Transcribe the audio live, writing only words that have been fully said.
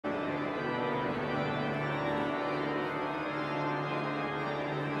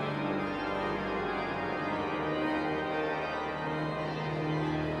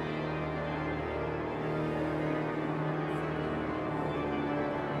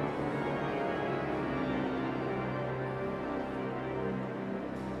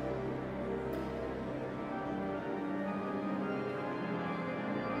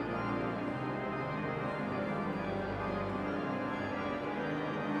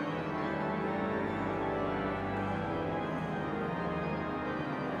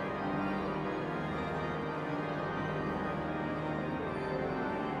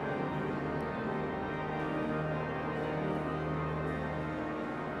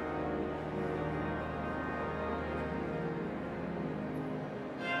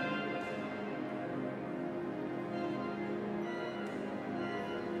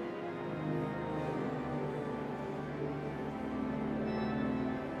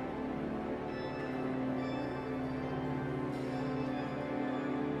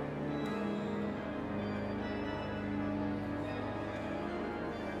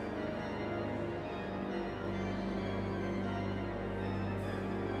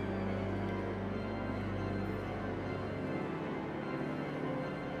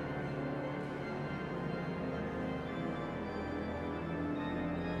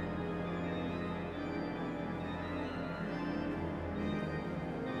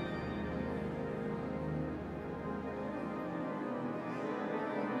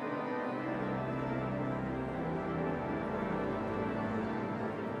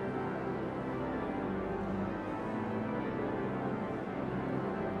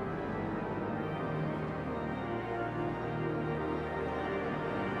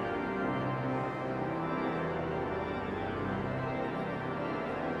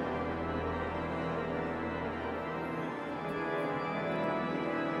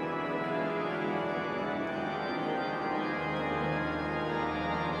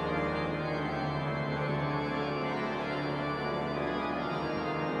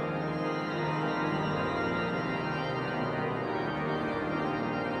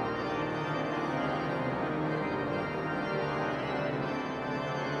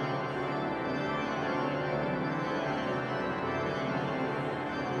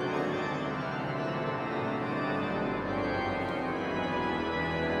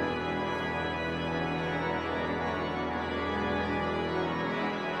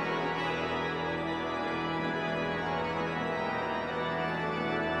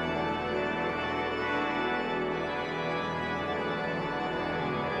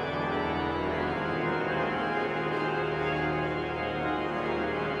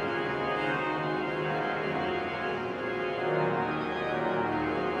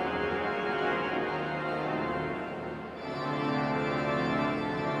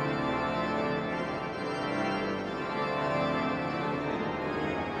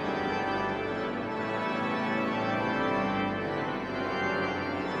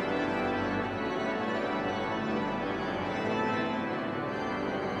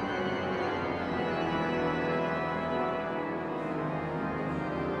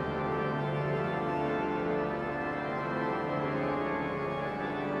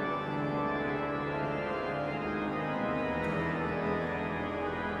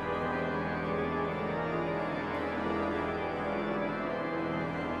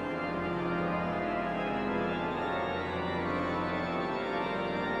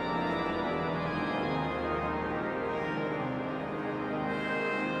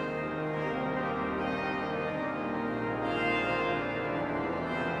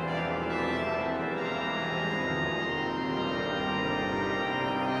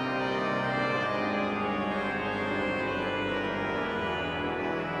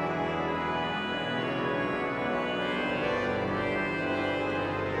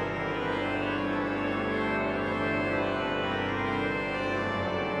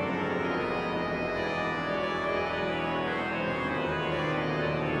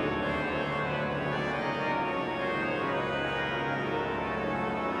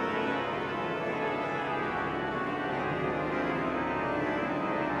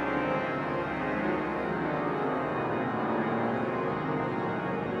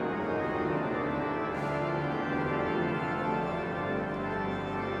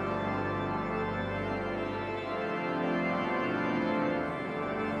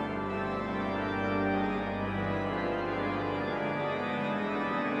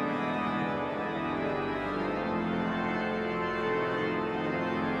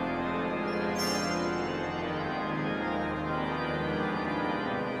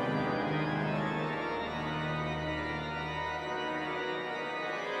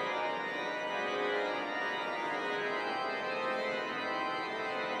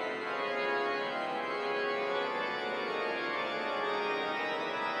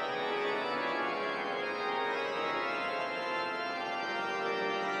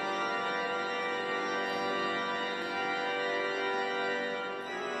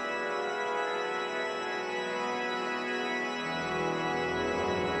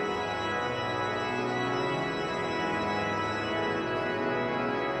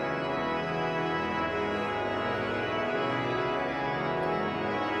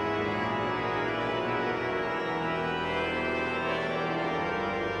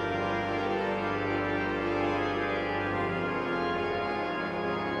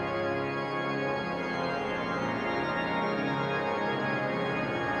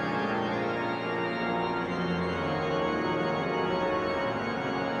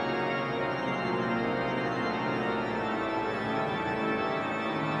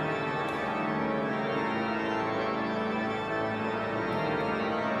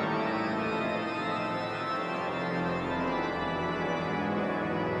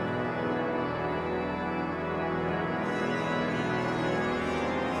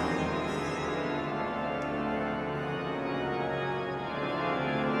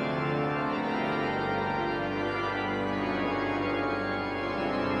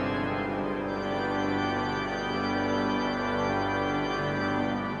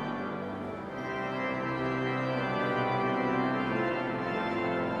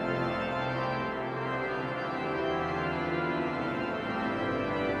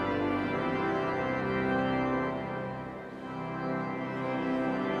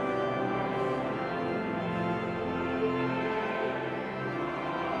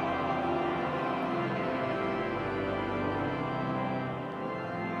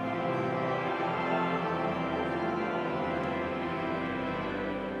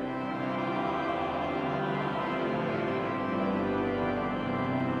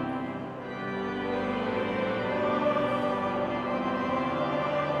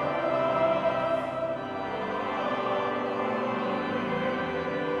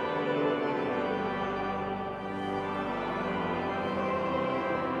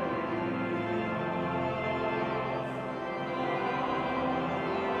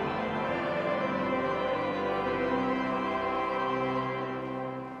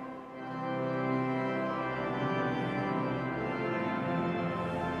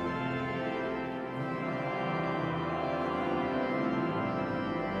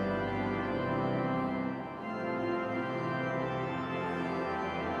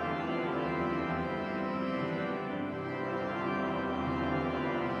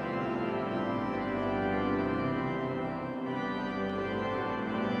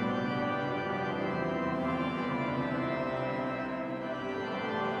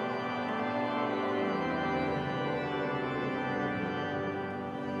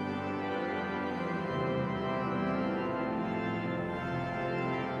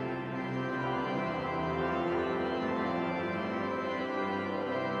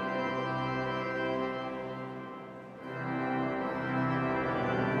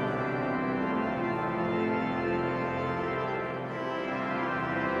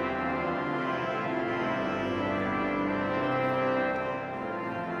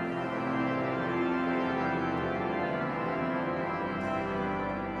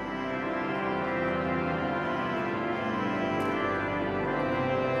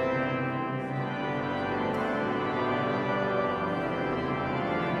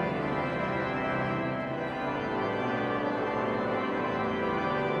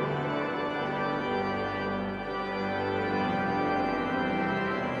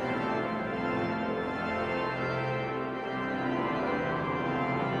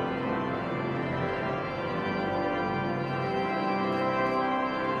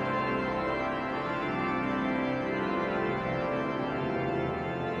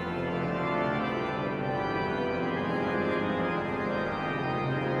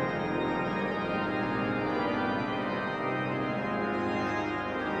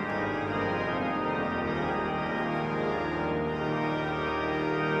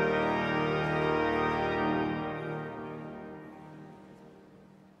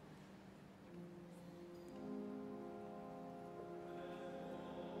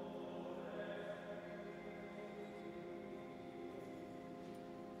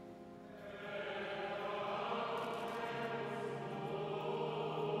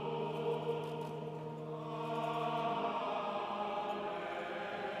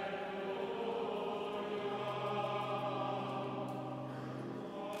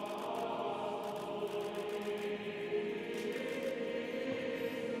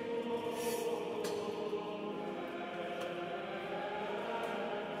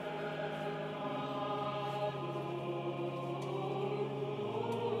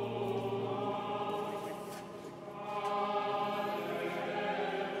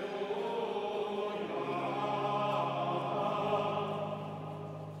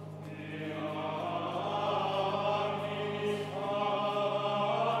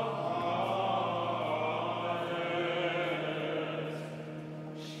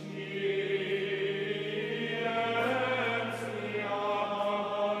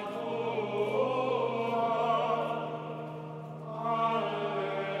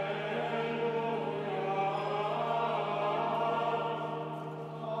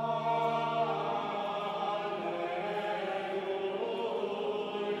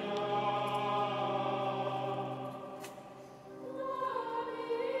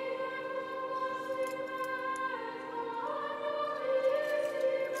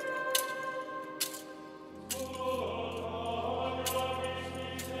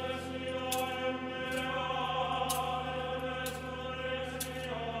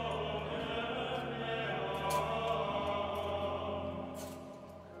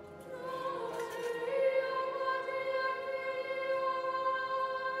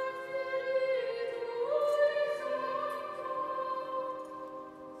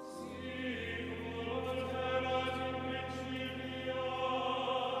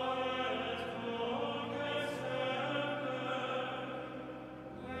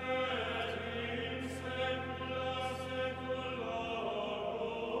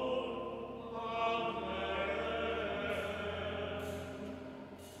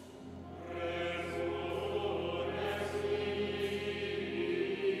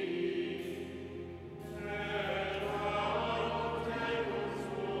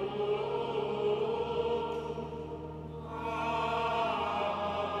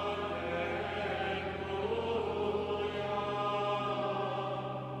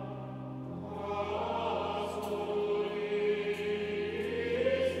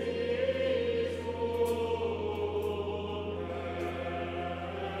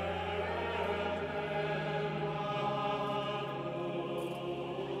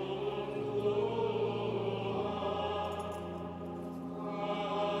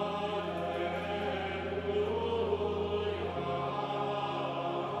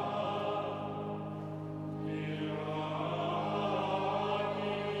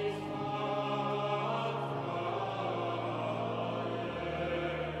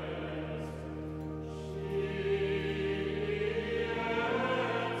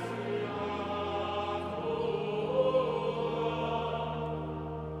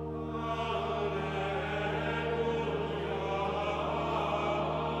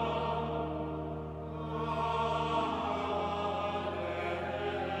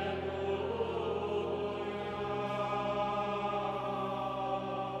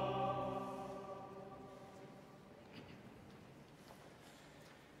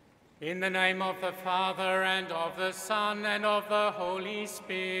In the name of the Father, and of the Son, and of the Holy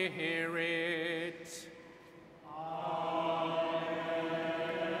Spirit. Amen.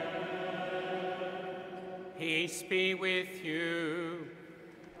 Peace be with you.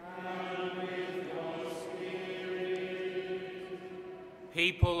 And with your spirit.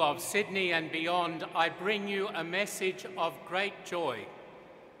 People of Sydney and beyond, I bring you a message of great joy,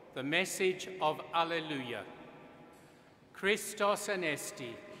 the message of Alleluia. Christos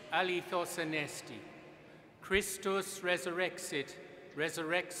anesti. Alithos anesti, Christus resurrexit,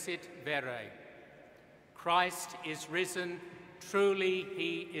 resurrexit vere. Christ is risen, truly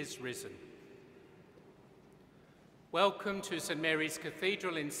he is risen. Welcome to St Mary's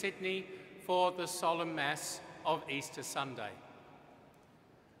Cathedral in Sydney for the Solemn Mass of Easter Sunday.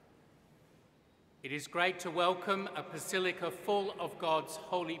 It is great to welcome a basilica full of God's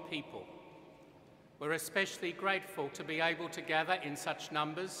holy people. We're especially grateful to be able to gather in such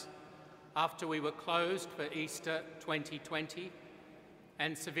numbers after we were closed for Easter 2020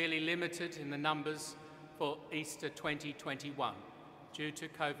 and severely limited in the numbers for Easter 2021 due to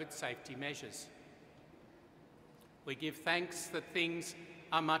COVID safety measures. We give thanks that things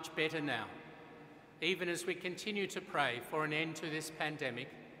are much better now, even as we continue to pray for an end to this pandemic,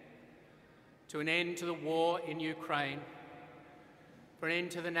 to an end to the war in Ukraine, for an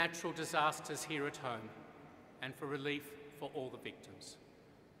end to the natural disasters here at home, and for relief for all the victims.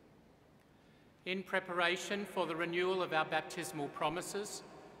 In preparation for the renewal of our baptismal promises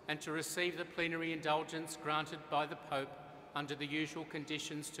and to receive the plenary indulgence granted by the Pope under the usual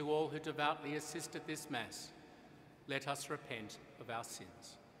conditions to all who devoutly assist at this Mass, let us repent of our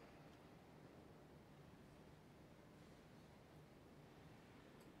sins.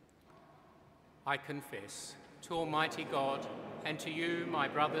 I confess to Almighty God and to you, my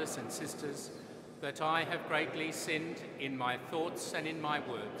brothers and sisters, that I have greatly sinned in my thoughts and in my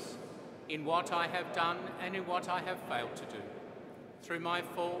words, in what I have done and in what I have failed to do, through my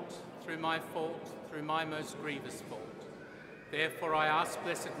fault, through my most grievous fault. Therefore I ask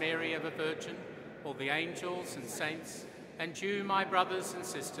Blessed Mary, ever Virgin, all the angels and saints, and you, my brothers and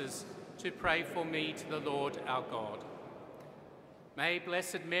sisters, to pray for me to the Lord our God. May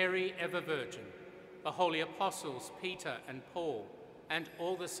Blessed Mary, ever Virgin, the holy apostles Peter and Paul, and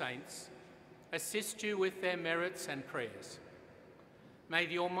all the saints, assist you with their merits and prayers. May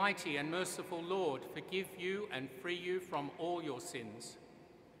the Almighty and merciful Lord forgive you and free you from all your sins.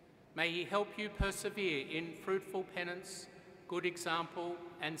 May he help you persevere in fruitful penance, good example,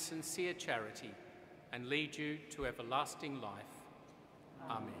 and sincere charity, and lead you to everlasting life.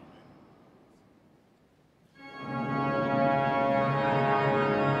 Amen.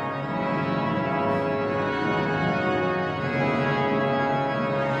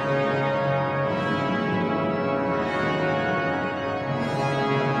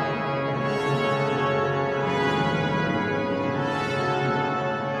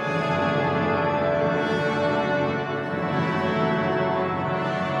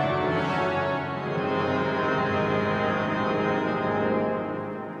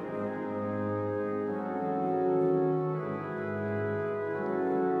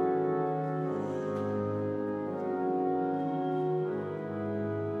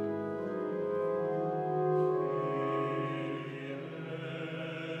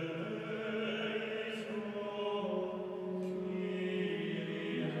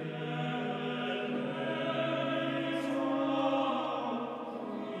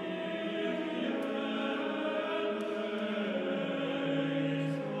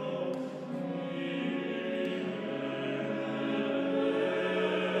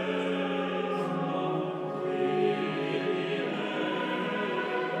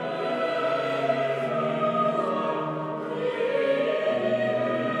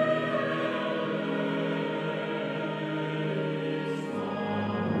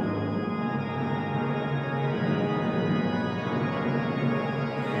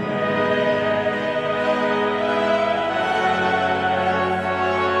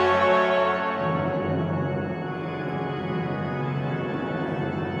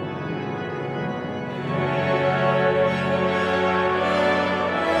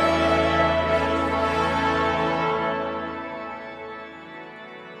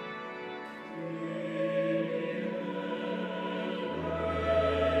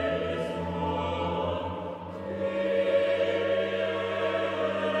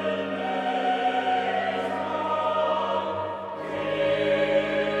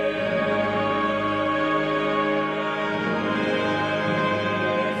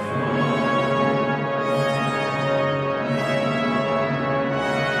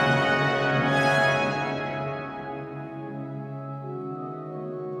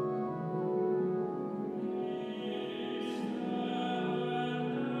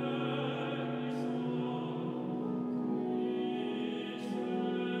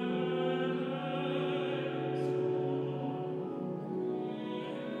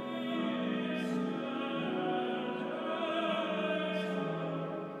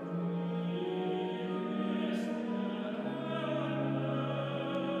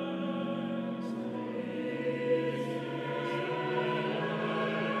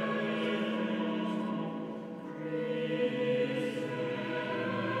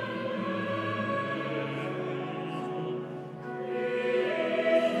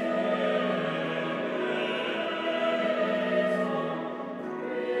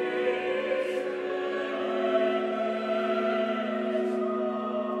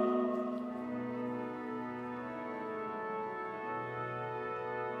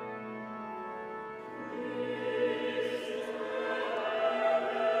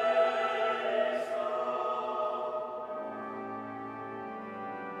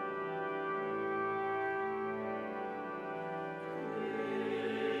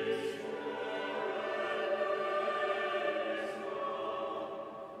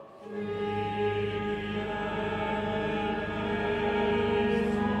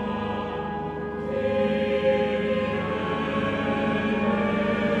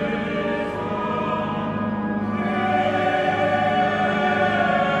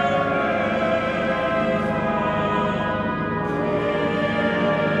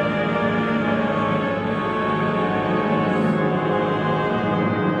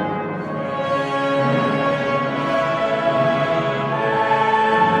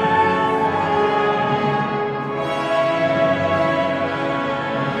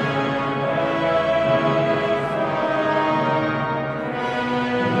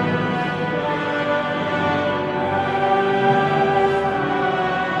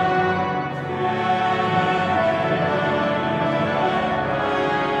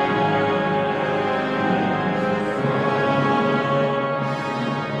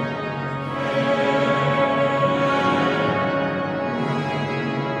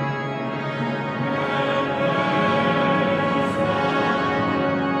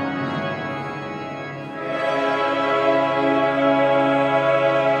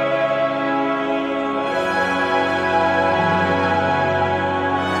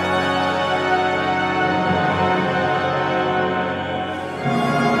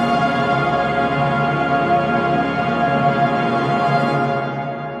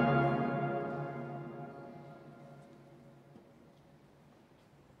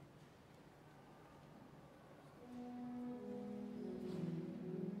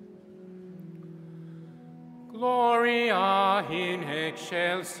 Gloria in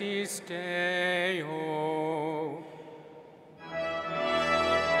excelsis Deo.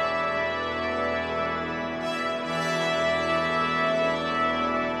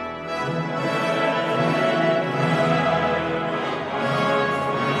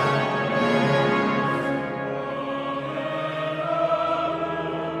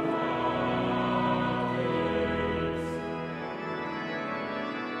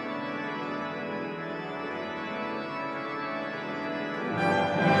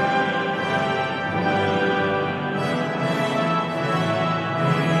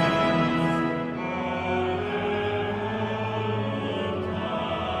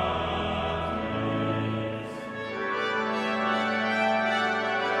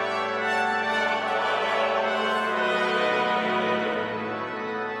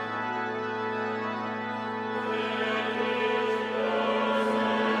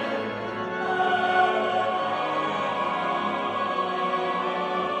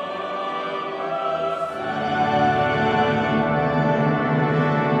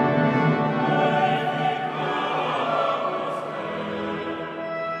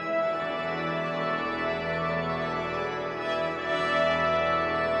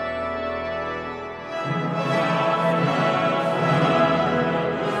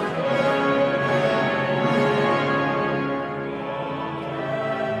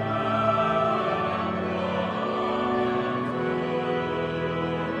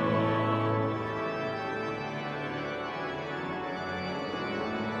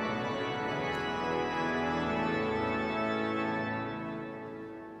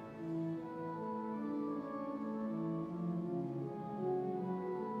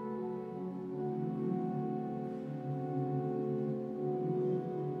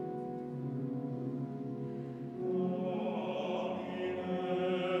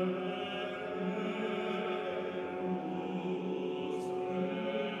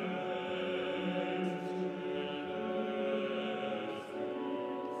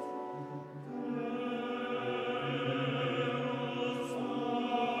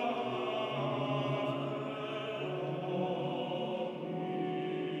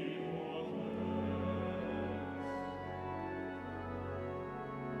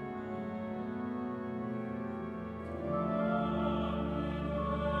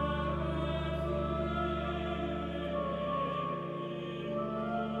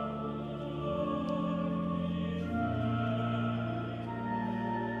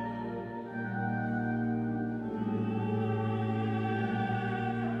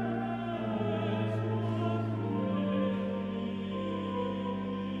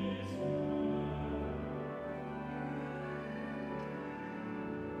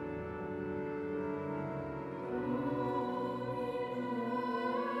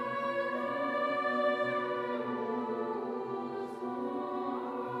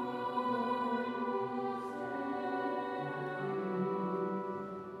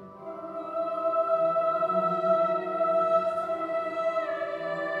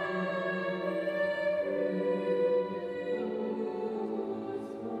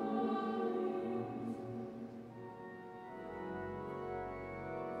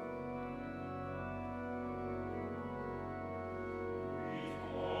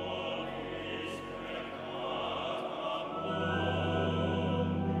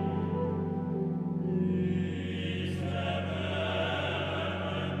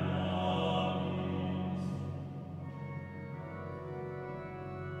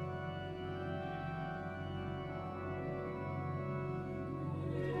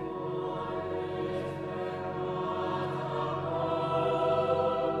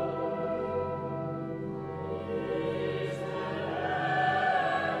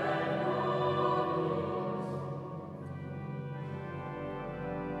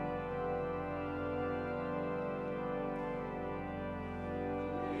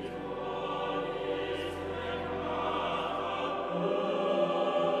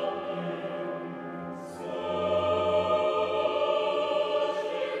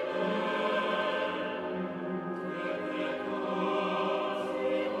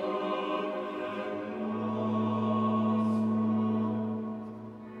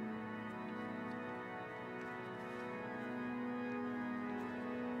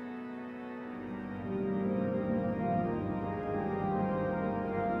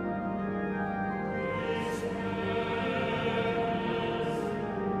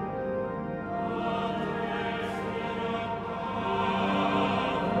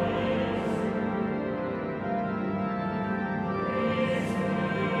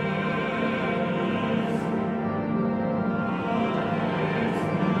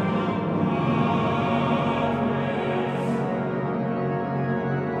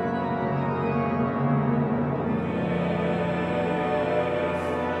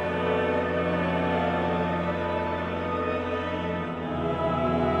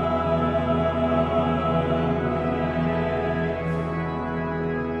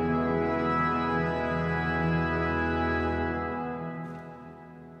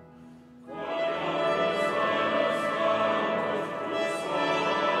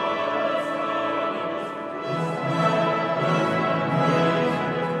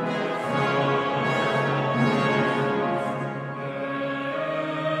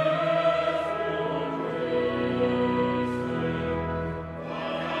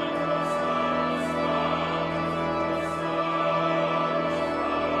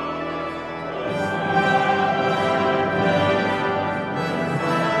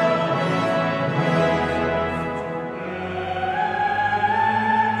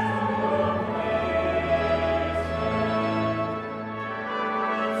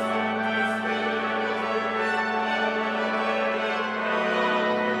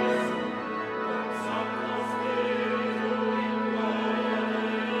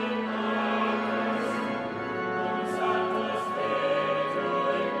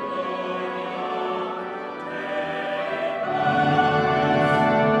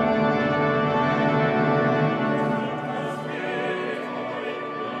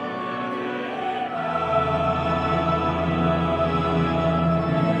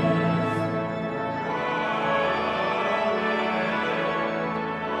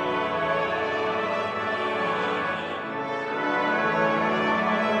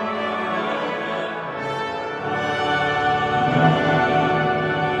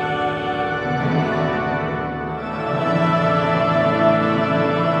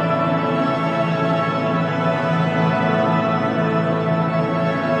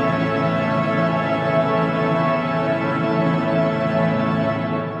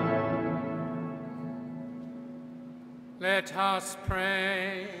 Let us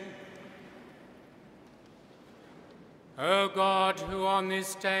pray. O God, who on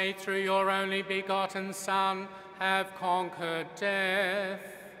this day through your only begotten Son have conquered death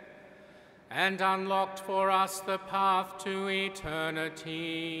and unlocked for us the path to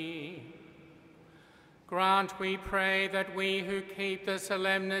eternity, grant, we pray, that we who keep the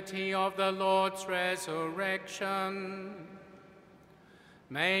solemnity of the Lord's resurrection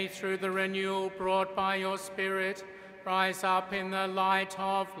may, through the renewal brought by your Spirit, rise up in the light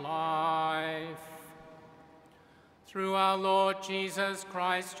of life. Through our Lord Jesus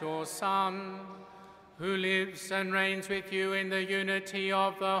Christ, your Son, who lives and reigns with you in the unity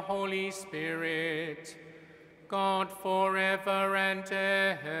of the Holy Spirit, God forever and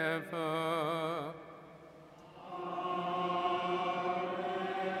ever.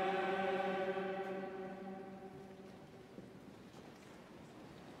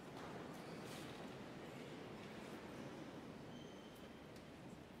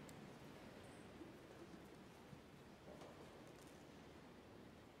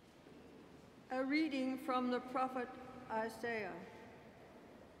 A reading from the prophet Isaiah.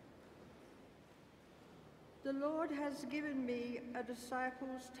 The Lord has given me a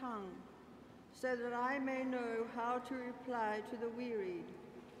disciple's tongue, so that I may know how to reply to the wearied.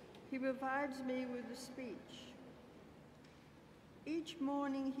 He provides me with a speech. Each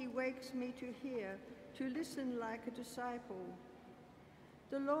morning he wakes me to hear, to listen like a disciple.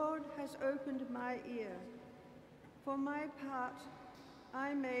 The Lord has opened my ear. For my part,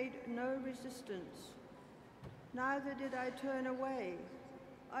 I made no resistance, neither did I turn away.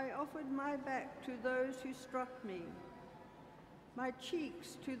 I offered my back to those who struck me, my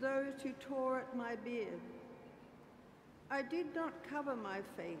cheeks to those who tore at my beard. I did not cover my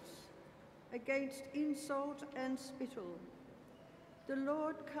face against insult and spittle. The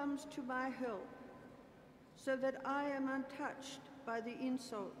Lord comes to my help, so that I am untouched by the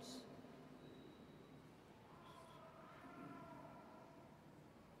insults.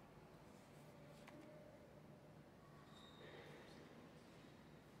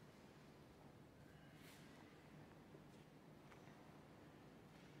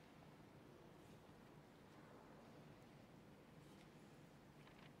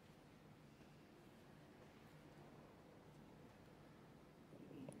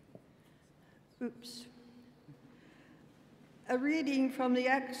 A reading from the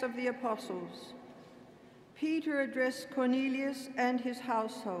Acts of the Apostles. Peter addressed Cornelius and his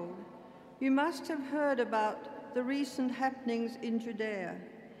household. You must have heard about the recent happenings in Judea,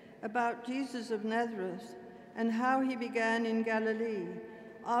 about Jesus of Nazareth, and how he began in Galilee,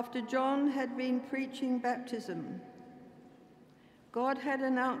 after John had been preaching baptism. God had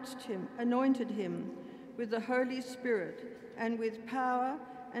anointed him with the Holy Spirit and with power,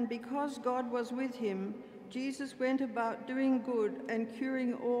 and because God was with him, Jesus went about doing good and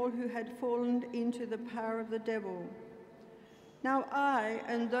curing all who had fallen into the power of the devil. Now I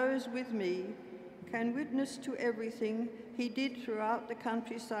and those with me can witness to everything he did throughout the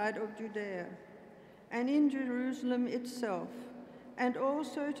countryside of Judea and in Jerusalem itself, and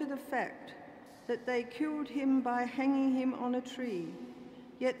also to the fact that they killed him by hanging him on a tree.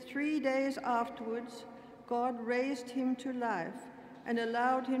 Yet 3 days afterwards, God raised him to life and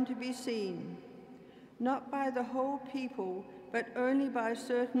allowed him to be seen, not by the whole people, but only by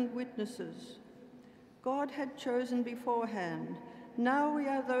certain witnesses God had chosen beforehand. Now we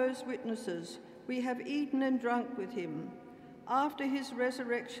are those witnesses. We have eaten and drunk with him after his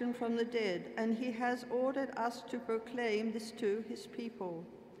resurrection from the dead, and he has ordered us to proclaim this to his people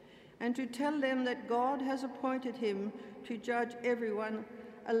and to tell them that God has appointed him to judge everyone,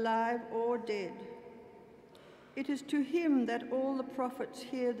 alive or dead. It is to him that all the prophets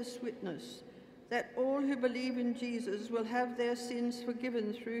hear this witness, that all who believe in Jesus will have their sins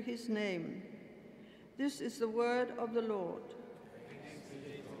forgiven through his name. This is the word of the Lord.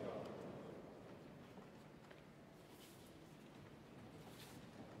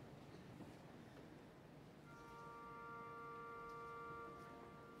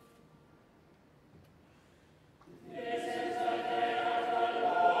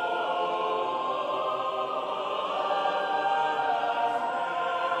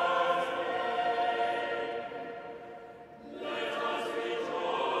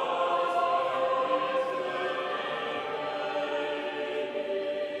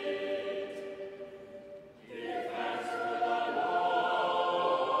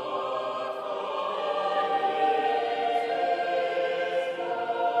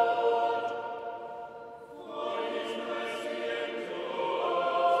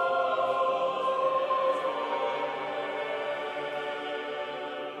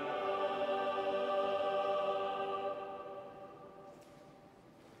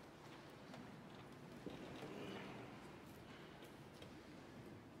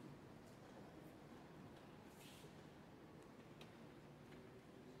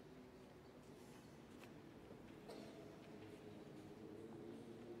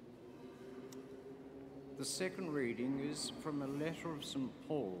 The second reading is from a letter of St.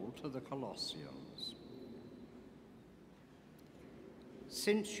 Paul to the Colossians.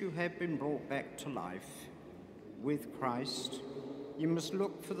 Since you have been brought back to life with Christ, you must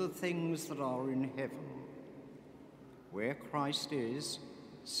look for the things that are in heaven, where Christ is,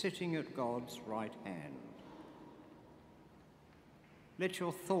 sitting at God's right hand. Let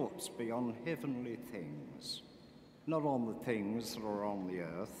your thoughts be on heavenly things, not on the things that are on the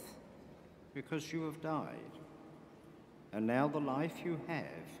earth, because you have died, and now the life you have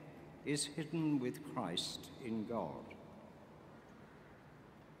is hidden with Christ in God.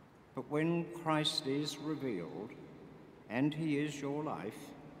 But when Christ is revealed, and he is your life,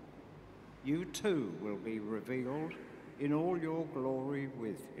 you too will be revealed in all your glory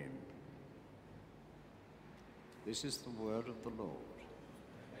with him. This is the word of the Lord.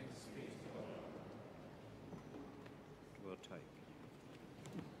 Thanks be to God. We'll take.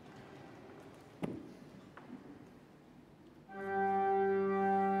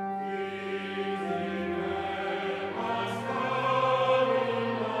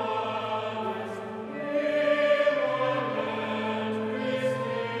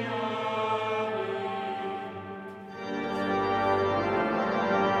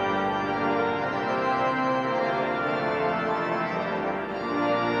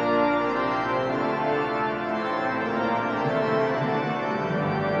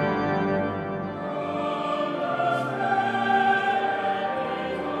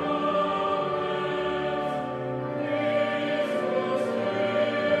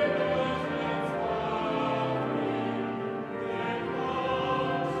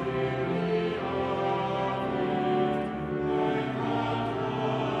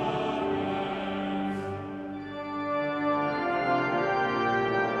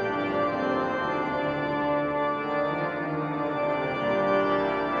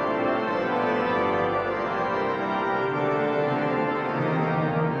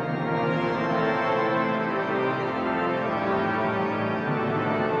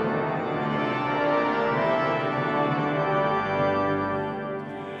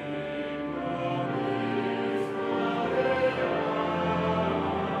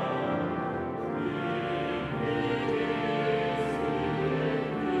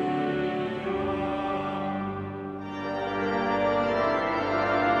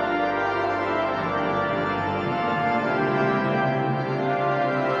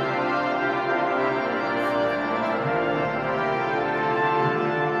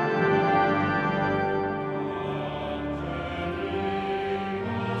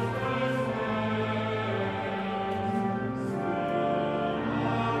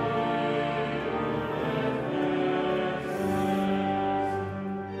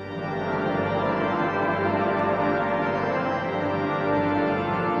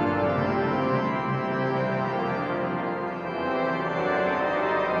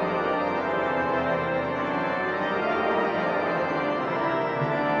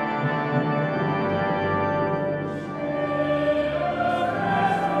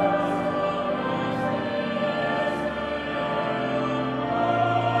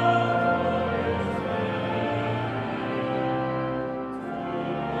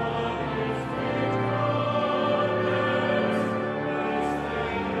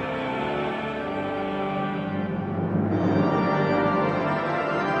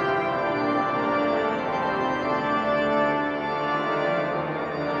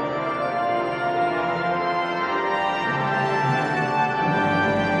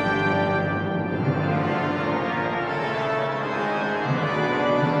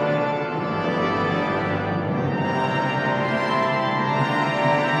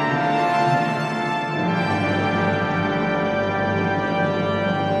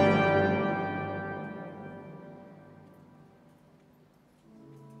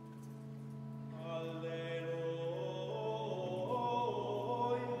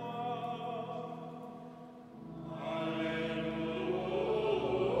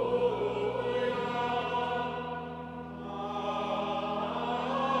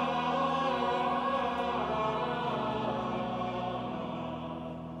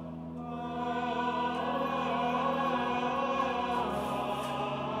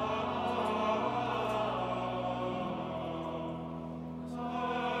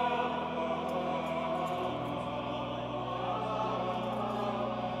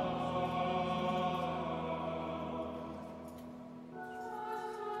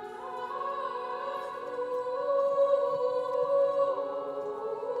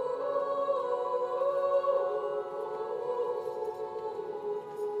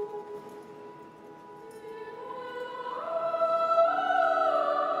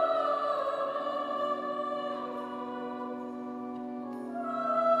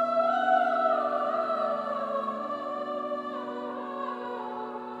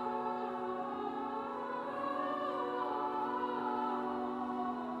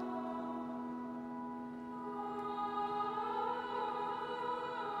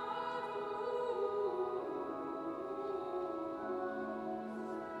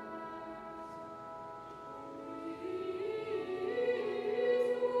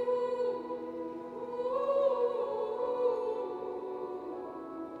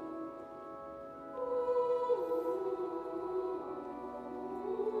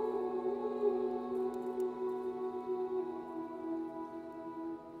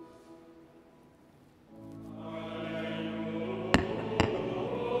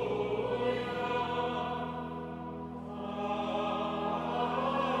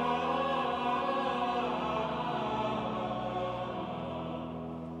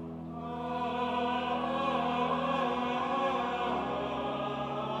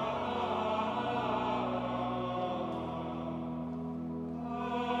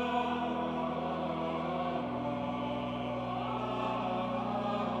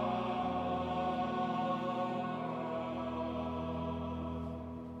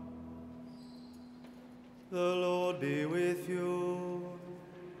 The Lord be with you.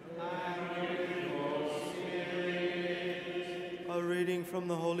 And with your spirit. A reading from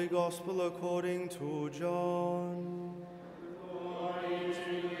the Holy Gospel according to John. Glory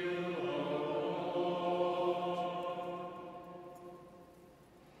to you, O Lord.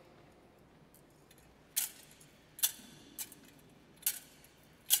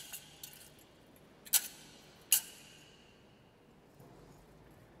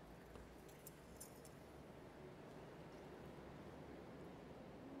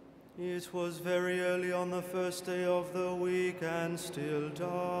 It was very early on the first day of the week and still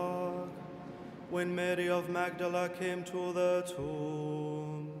dark, when Mary of Magdala came to the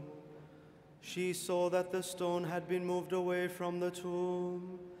tomb. She saw that the stone had been moved away from the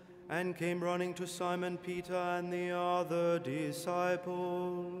tomb, and came running to Simon Peter and the other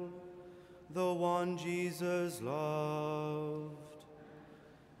disciple, the one Jesus loved.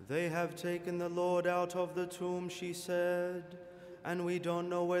 "They have taken the Lord out of the tomb," she said, "and we don't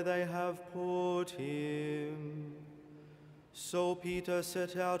know where they have put him." So Peter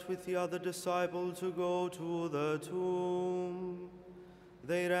set out with the other disciple to go to the tomb.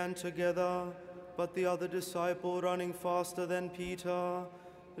 They ran together, but the other disciple, running faster than Peter,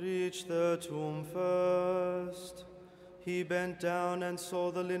 reached the tomb first. He bent down and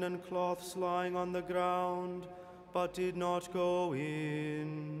saw the linen cloths lying on the ground, but did not go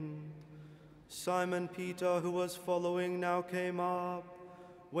in. Simon Peter, who was following, now came up,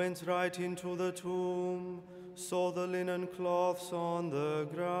 went right into the tomb, saw the linen cloths on the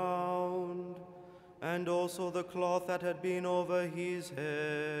ground, and also the cloth that had been over his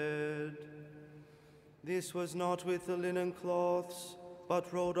head. This was not with the linen cloths,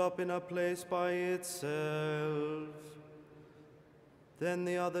 but rolled up in a place by itself. Then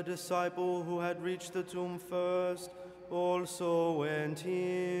the other disciple, who had reached the tomb first, also went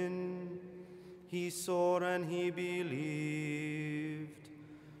in. He saw and he believed.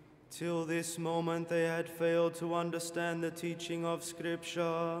 Till this moment they had failed to understand the teaching of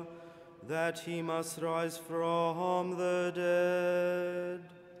Scripture, that he must rise from the dead.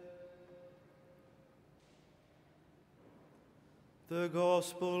 The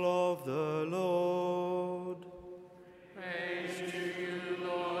Gospel of the Lord. Praise to you,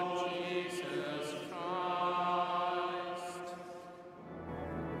 Lord Jesus Christ.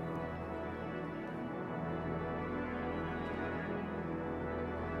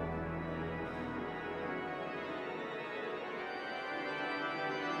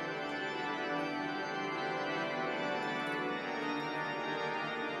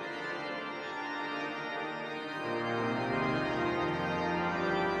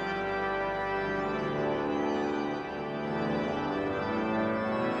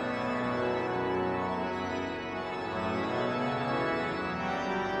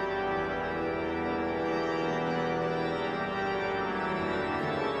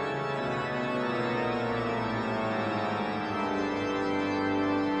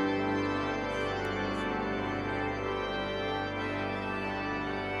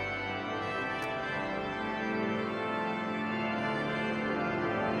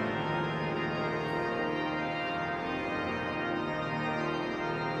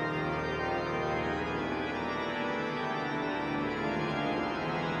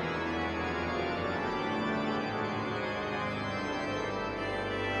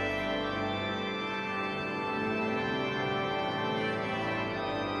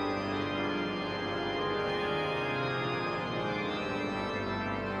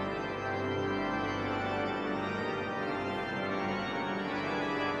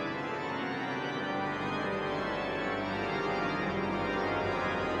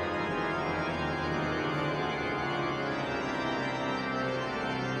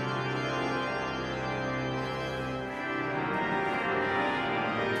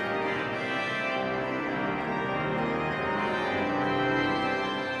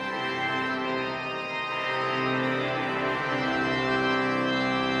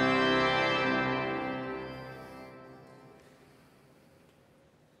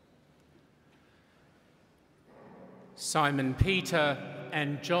 Simon Peter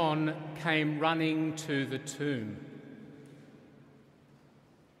and John came running to the tomb.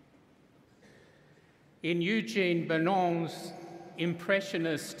 In Eugene Benon's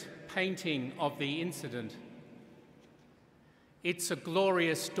impressionist painting of the incident, it's a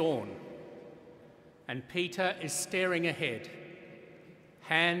glorious dawn, and Peter is staring ahead,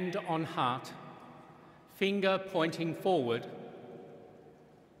 hand on heart, finger pointing forward,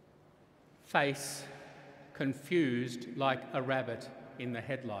 face confused like a rabbit in the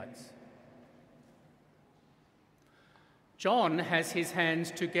headlights. John has his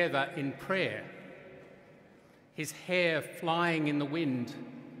hands together in prayer, his hair flying in the wind,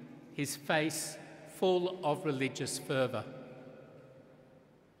 his face full of religious fervour.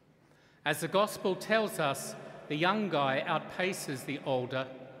 As the Gospel tells us, the young guy outpaces the older,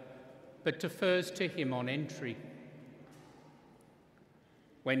 but defers to him on entry.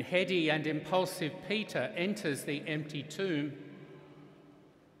 When heady and impulsive Peter enters the empty tomb,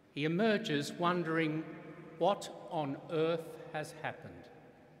 he emerges wondering what on earth has happened.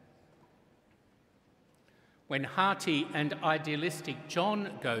 When hearty and idealistic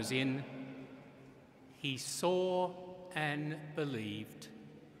John goes in, he saw and believed,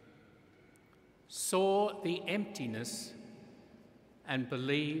 saw the emptiness and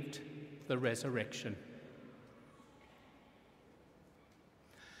believed the resurrection.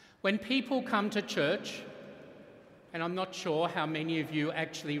 When people come to church, and I'm not sure how many of you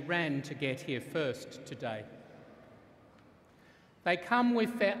actually ran to get here first today, they come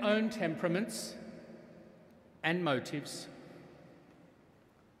with their own temperaments and motives.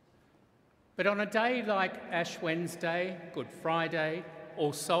 But on a day like Ash Wednesday, Good Friday,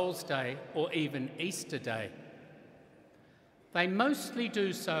 All Souls Day, or even Easter Day, they mostly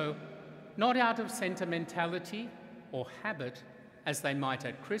do so not out of sentimentality or habit, as they might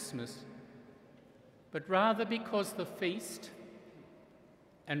at Christmas, but rather because the feast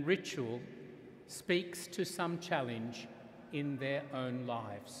and ritual speaks to some challenge in their own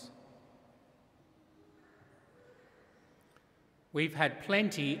lives. We've had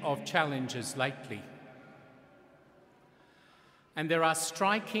plenty of challenges lately, and there are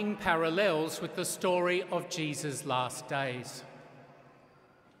striking parallels with the story of Jesus' last days.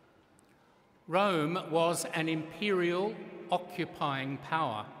 Rome was an imperial occupying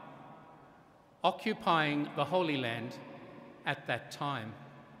power, occupying the Holy Land at that time,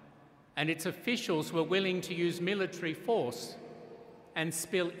 and its officials were willing to use military force and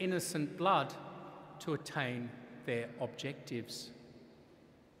spill innocent blood to attain their objectives.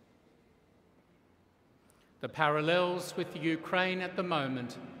 The parallels with the Ukraine at the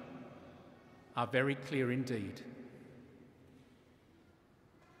moment are very clear indeed.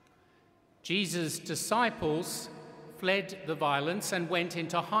 Jesus' disciples fled the violence and went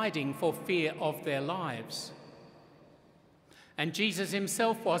into hiding for fear of their lives. And Jesus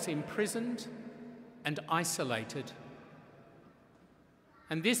himself was imprisoned and isolated.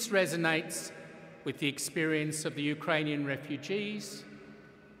 And this resonates with the experience of the Ukrainian refugees,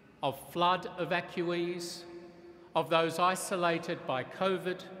 of flood evacuees, of those isolated by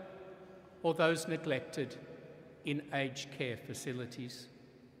COVID, or those neglected in aged care facilities.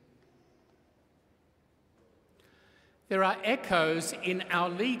 There are echoes in our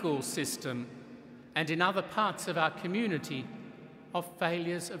legal system and in other parts of our community of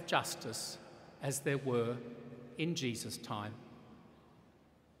failures of justice, as there were in Jesus' time.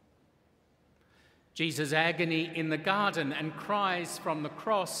 Jesus' agony in the garden and cries from the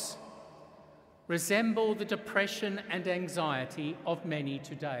cross resemble the depression and anxiety of many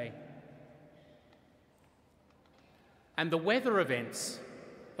today. And the weather events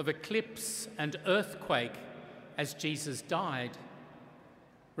of eclipse and earthquake as Jesus died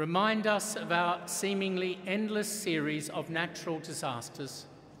remind us of our seemingly endless series of natural disasters,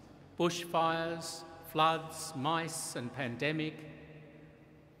 bushfires, floods, mice, and pandemic,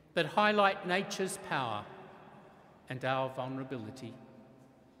 that highlight nature's power and our vulnerability.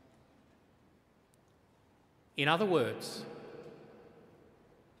 In other words,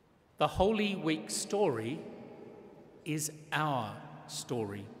 the Holy Week story is our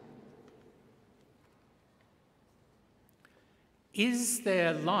story. Is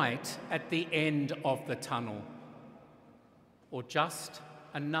there light at the end of the tunnel, or just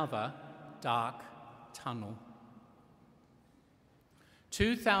another dark tunnel?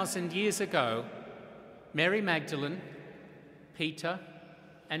 2,000 years ago, Mary Magdalene, Peter,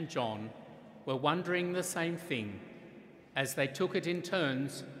 and John were wondering the same thing as they took it in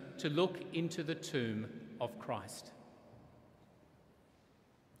turns to look into the tomb of Christ.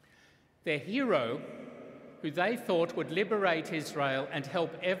 Their hero, who they thought would liberate Israel and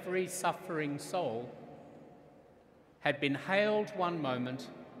help every suffering soul, had been hailed one moment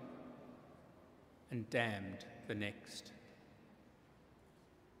and damned the next.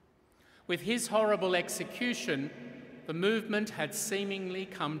 With his horrible execution, the movement had seemingly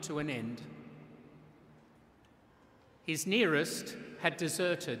come to an end. His nearest had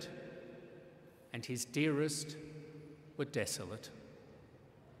deserted, and his dearest were desolate.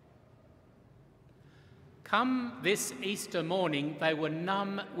 Come this Easter morning, they were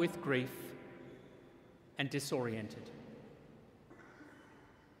numb with grief and disoriented.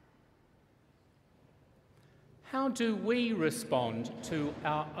 How do we respond to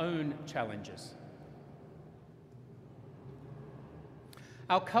our own challenges?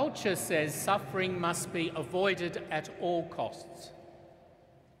 Our culture says suffering must be avoided at all costs.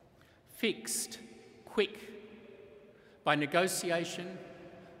 Fixed, quick, by negotiation,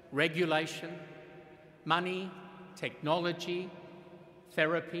 regulation, money, technology,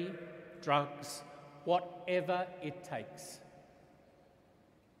 therapy, drugs, whatever it takes.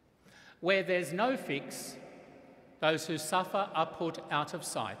 Where there's no fix, those who suffer are put out of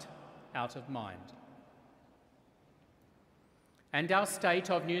sight, out of mind. And our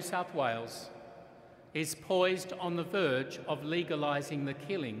state of New South Wales is poised on the verge of legalising the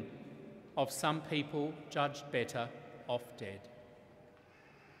killing of some people judged better off dead.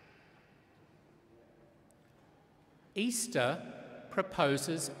 Easter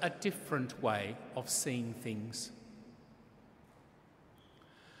proposes a different way of seeing things.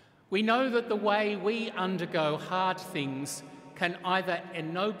 We know that the way we undergo hard things can either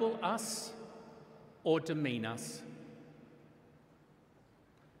ennoble us or demean us.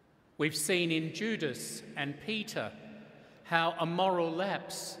 We've seen in Judas and Peter how a moral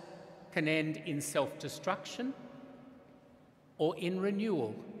lapse can end in self-destruction or in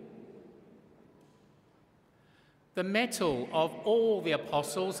renewal. The mettle of all the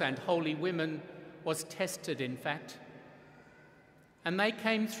apostles and holy women was tested, in fact, and they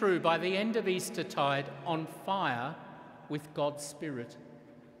came through by the end of Eastertide on fire with God's Spirit.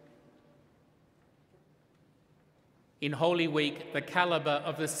 In Holy Week, the calibre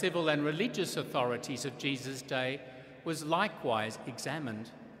of the civil and religious authorities of Jesus' day was likewise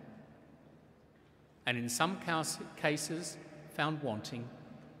examined, and in some cases found wanting.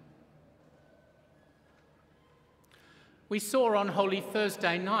 We saw on Holy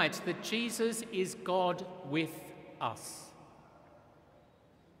Thursday night that Jesus is God with us,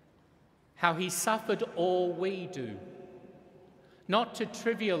 how he suffered all we do, not to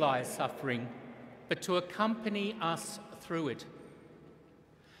trivialise suffering, but to accompany us through it,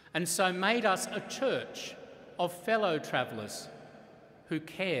 and so made us a church of fellow travellers who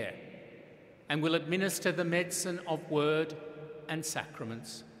care and will administer the medicine of word and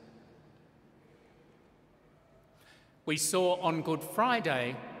sacraments. We saw on Good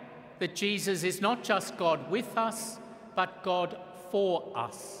Friday that Jesus is not just God with us, but God for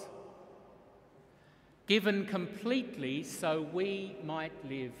us, given completely so we might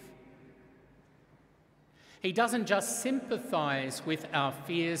live. He doesn't just sympathise with our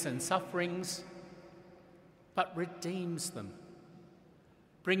fears and sufferings, but redeems them,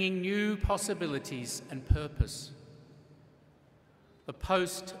 bringing new possibilities and purpose. The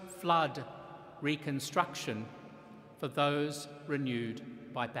post-flood reconstruction for those renewed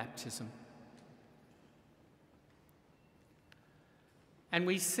by baptism. And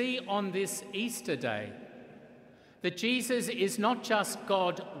we see on this Easter day that Jesus is not just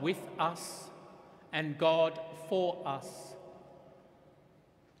God with us and God for us,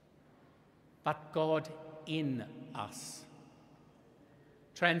 but God in us,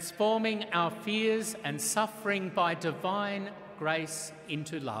 transforming our fears and suffering by divine grace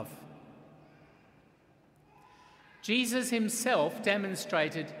into love. Jesus himself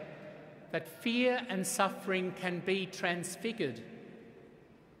demonstrated that fear and suffering can be transfigured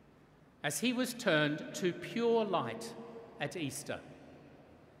as he was turned to pure light at Easter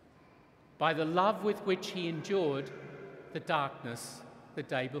by the love with which he endured the darkness the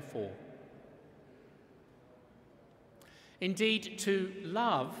day before. Indeed, to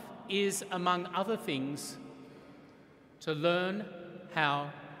love is, among other things, to learn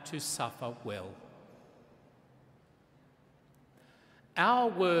how to suffer well. Our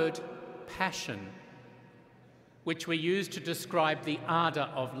word passion, which we use to describe the ardour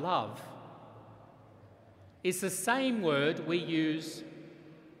of love, is the same word we use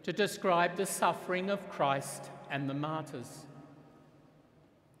to describe the suffering of Christ and the martyrs.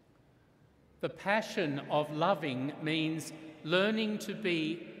 The passion of loving means learning to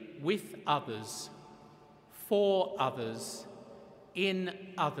be with others, for others, in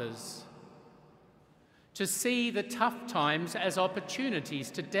others, to see the tough times as opportunities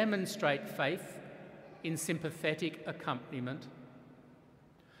to demonstrate faith in sympathetic accompaniment,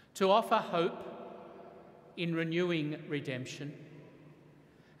 to offer hope in renewing redemption,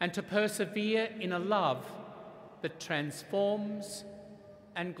 and to persevere in a love that transforms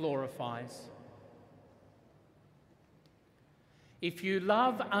and glorifies. If you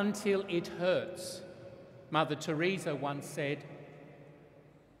love until it hurts, Mother Teresa once said,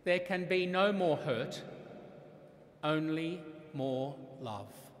 there can be no more hurt, only more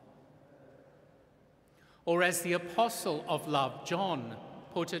love. Or as the apostle of love, John,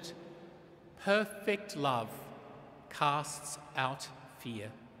 put it, perfect love casts out fear.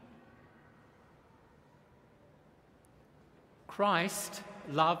 Christ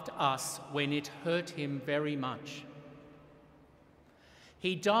loved us when it hurt him very much.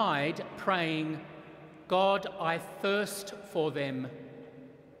 He died praying, "God, I thirst for them.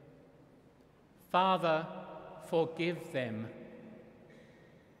 Father, forgive them.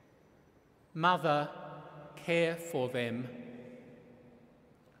 Mother, care for them.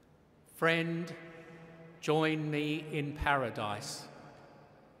 Friend, join me in paradise.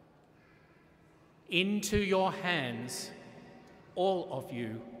 Into your hands, all of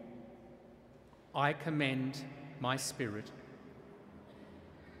you, I commend my spirit."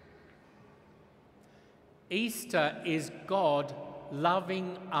 Easter is God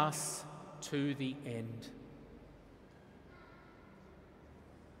loving us to the end.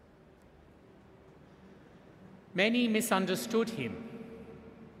 Many misunderstood him.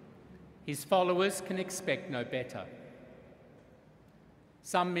 His followers can expect no better.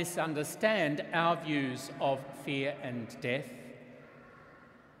 Some misunderstand our views of fear and death,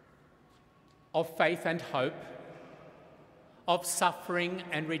 of faith and hope, of suffering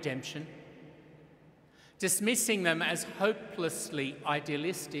and redemption, dismissing them as hopelessly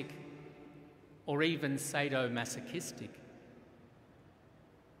idealistic or even sadomasochistic.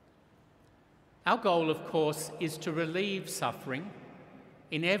 Our goal, of course, is to relieve suffering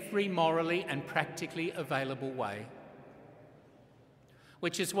in every morally and practically available way,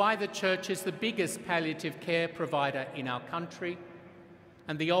 which is why the Church is the biggest palliative care provider in our country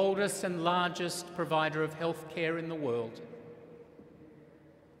and the oldest and largest provider of health care in the world.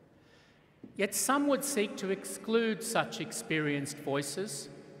 Yet some would seek to exclude such experienced voices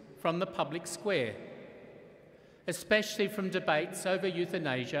from the public square, especially from debates over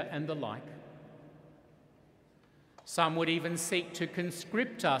euthanasia and the like. Some would even seek to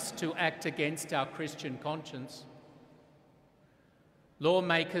conscript us to act against our Christian conscience.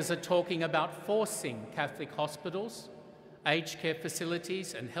 Lawmakers are talking about forcing Catholic hospitals, aged care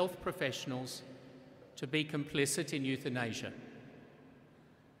facilities and health professionals to be complicit in euthanasia,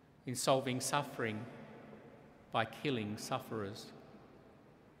 in solving suffering by killing sufferers.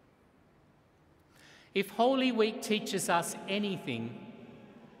 If Holy Week teaches us anything,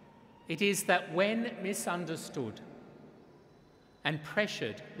 it is that when misunderstood and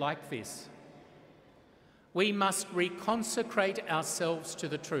pressured like this, we must reconsecrate ourselves to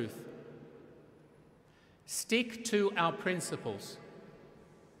the truth, stick to our principles,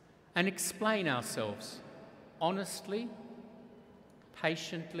 and explain ourselves honestly,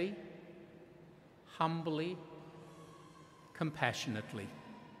 patiently, humbly, compassionately.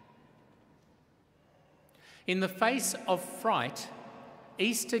 In the face of fright,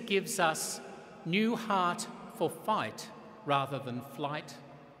 Easter gives us new heart for fight rather than flight,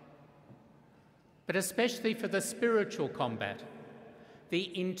 but especially for the spiritual combat,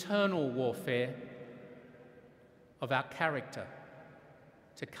 the internal warfare of our character,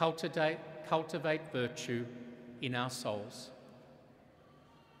 to cultivate virtue in our souls.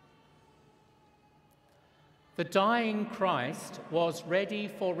 The dying Christ was ready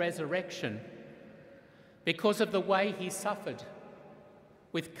for resurrection because of the way he suffered,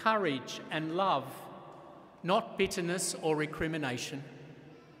 with courage and love, not bitterness or recrimination.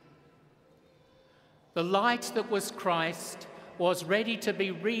 The light that was Christ was ready to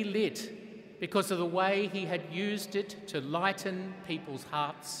be relit because of the way he had used it to lighten people's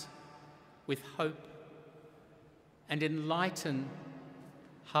hearts with hope and enlighten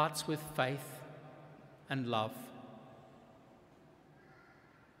hearts with faith and love.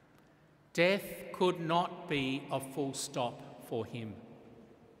 Death could not be a full stop for him,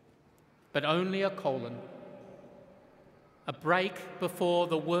 but only a colon, a break before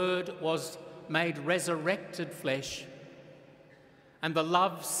the Word was made resurrected flesh and the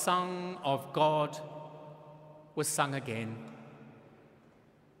love song of God was sung again.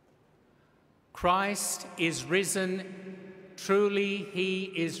 Christ is risen, truly he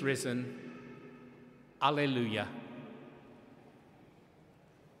is risen. Alleluia.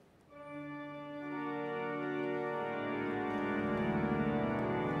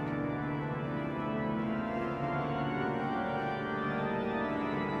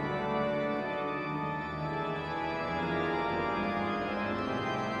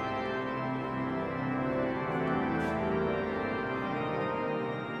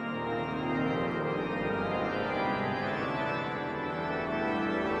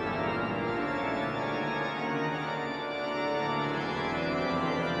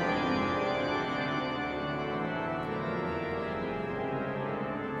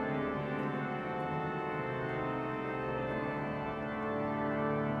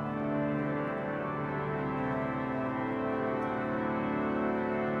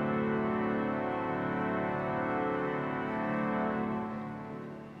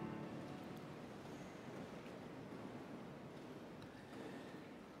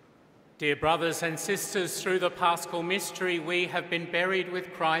 Dear brothers and sisters, through the Paschal mystery, we have been buried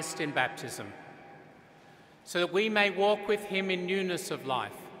with Christ in baptism, so that we may walk with him in newness of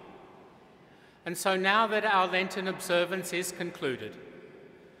life. And so now that our Lenten observance is concluded,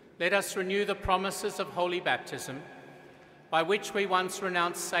 let us renew the promises of holy baptism, by which we once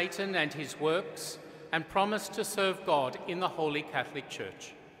renounced Satan and his works and promised to serve God in the Holy Catholic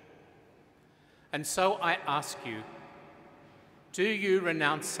Church. And so I ask you, do you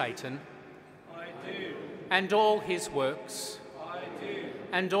renounce Satan? I do. And all his works? I do.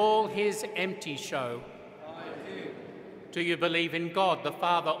 And all his empty show? I do. Do you believe in God, the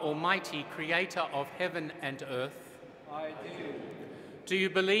Father Almighty, creator of heaven and earth? I do. Do you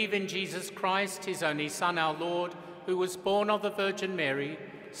believe in Jesus Christ, his only Son, our Lord, who was born of the Virgin Mary,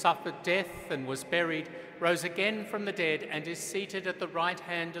 suffered death and was buried, rose again from the dead, and is seated at the right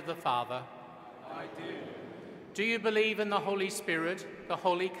hand of the Father? I do. Do you believe in the Holy Spirit, the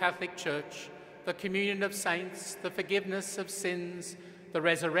Holy Catholic Church, the communion of saints, the forgiveness of sins, the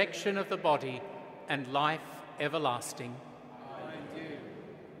resurrection of the body, and life everlasting? I do.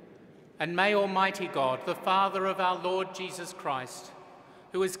 And may Almighty God, the Father of our Lord Jesus Christ,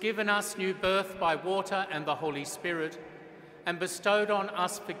 who has given us new birth by water and the Holy Spirit, and bestowed on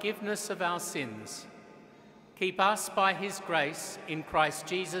us forgiveness of our sins, keep us by his grace in Christ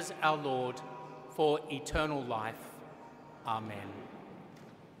Jesus our Lord for eternal life. Amen.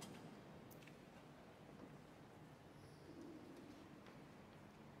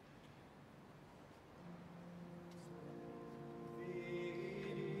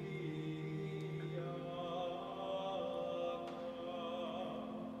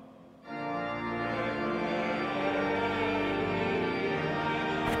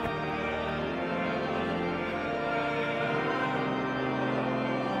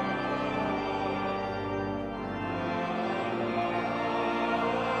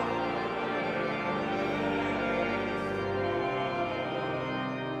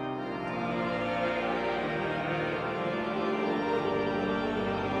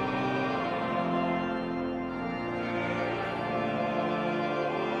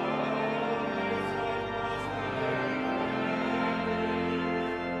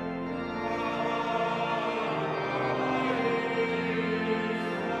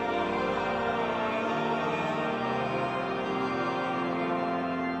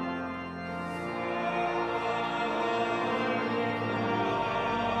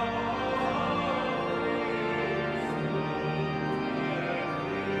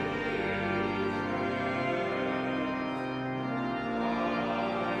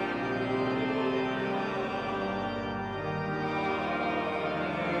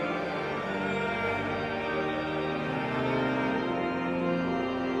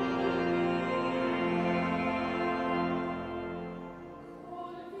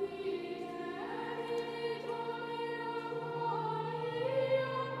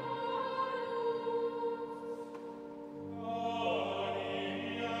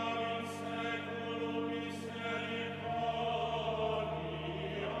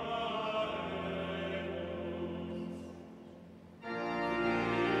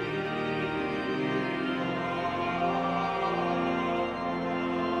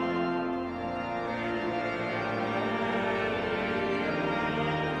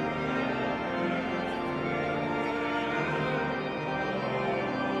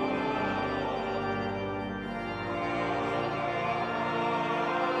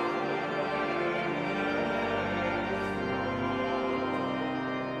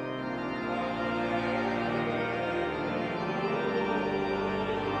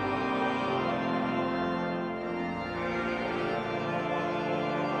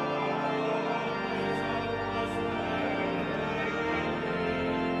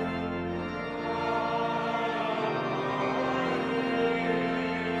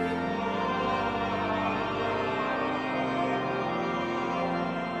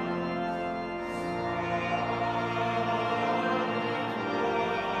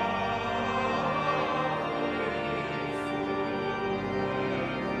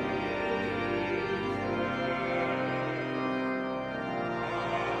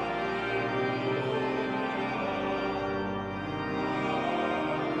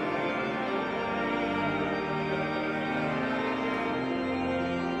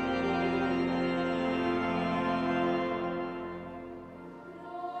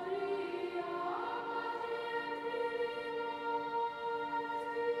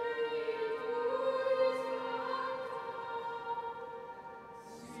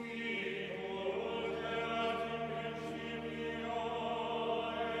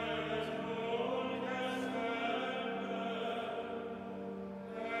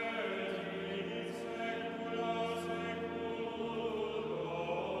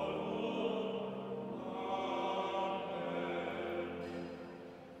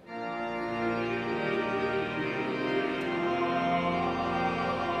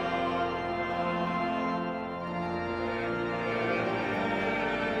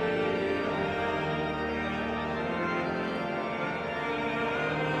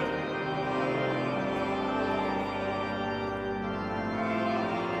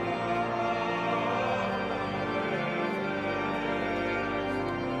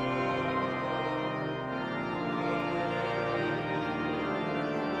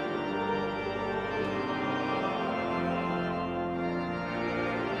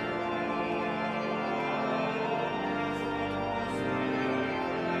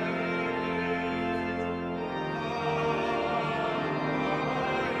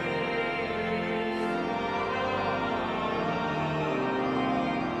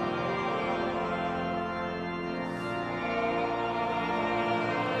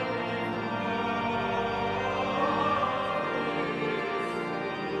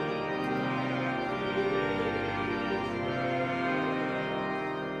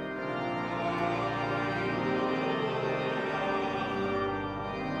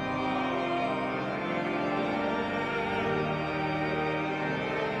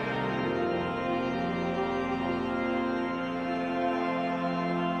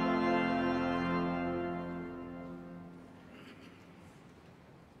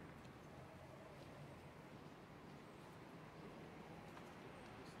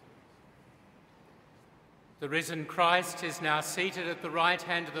 The risen Christ is now seated at the right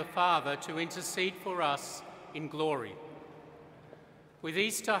hand of the Father to intercede for us in glory. With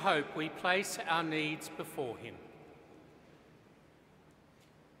Easter hope, we place our needs before him.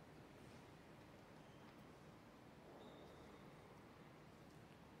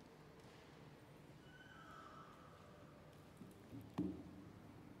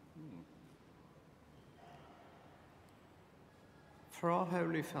 For our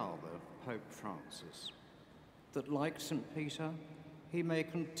Holy Father, Pope Francis, that like St. Peter, he may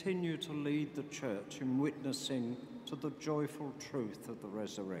continue to lead the Church in witnessing to the joyful truth of the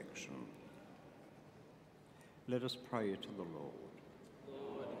resurrection. Let us pray to the Lord.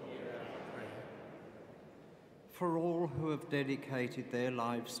 Lord, hear our prayer. For all who have dedicated their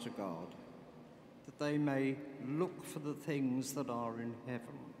lives to God, that they may look for the things that are in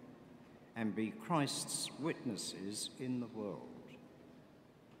heaven and be Christ's witnesses in the world.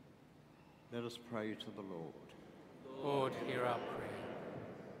 Let us pray to the Lord. Lord, hear our prayer.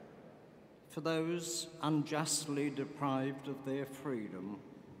 For those unjustly deprived of their freedom,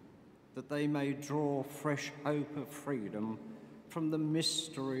 that they may draw fresh hope of freedom from the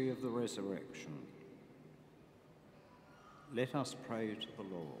mystery of the resurrection. Let us pray to the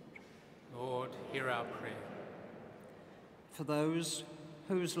Lord. Lord, hear our prayer. For those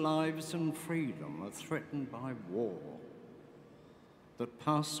whose lives and freedom are threatened by war, that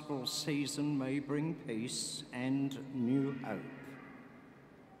Paschal season may bring peace and new hope.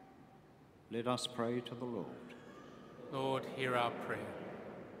 Let us pray to the Lord. Lord, hear our prayer.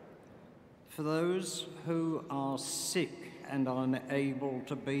 For those who are sick and unable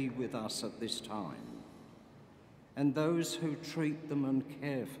to be with us at this time, and those who treat them and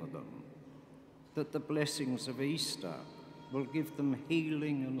care for them, that the blessings of Easter will give them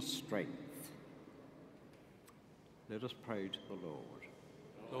healing and strength. Let us pray to the Lord.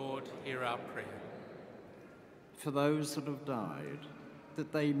 Lord, hear our prayer. For those that have died,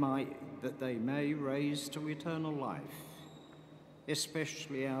 that they may raise to eternal life,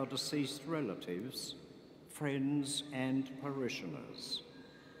 especially our deceased relatives, friends and parishioners,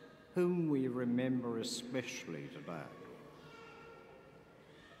 whom we remember especially today.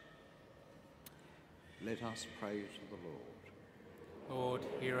 Let us pray to the Lord. Lord,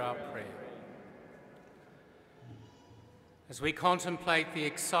 hear our prayer. As we contemplate the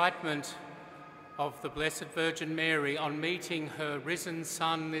excitement of the Blessed Virgin Mary on meeting her risen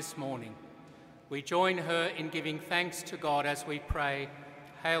Son this morning, we join her in giving thanks to God as we pray,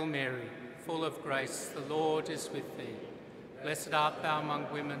 Hail Mary, full of grace, the Lord is with thee. Blessed art thou among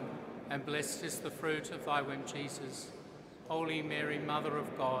women, and blessed is the fruit of thy womb, Jesus. Holy Mary, Mother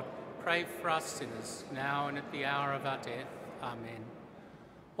of God, pray for us sinners, now and at the hour of our death. Amen.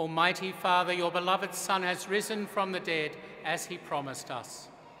 Almighty Father, your beloved Son has risen from the dead as he promised us.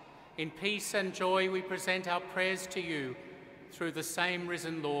 In peace and joy we present our prayers to you through the same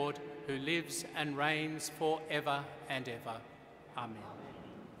risen Lord who lives and reigns forever and ever. Amen.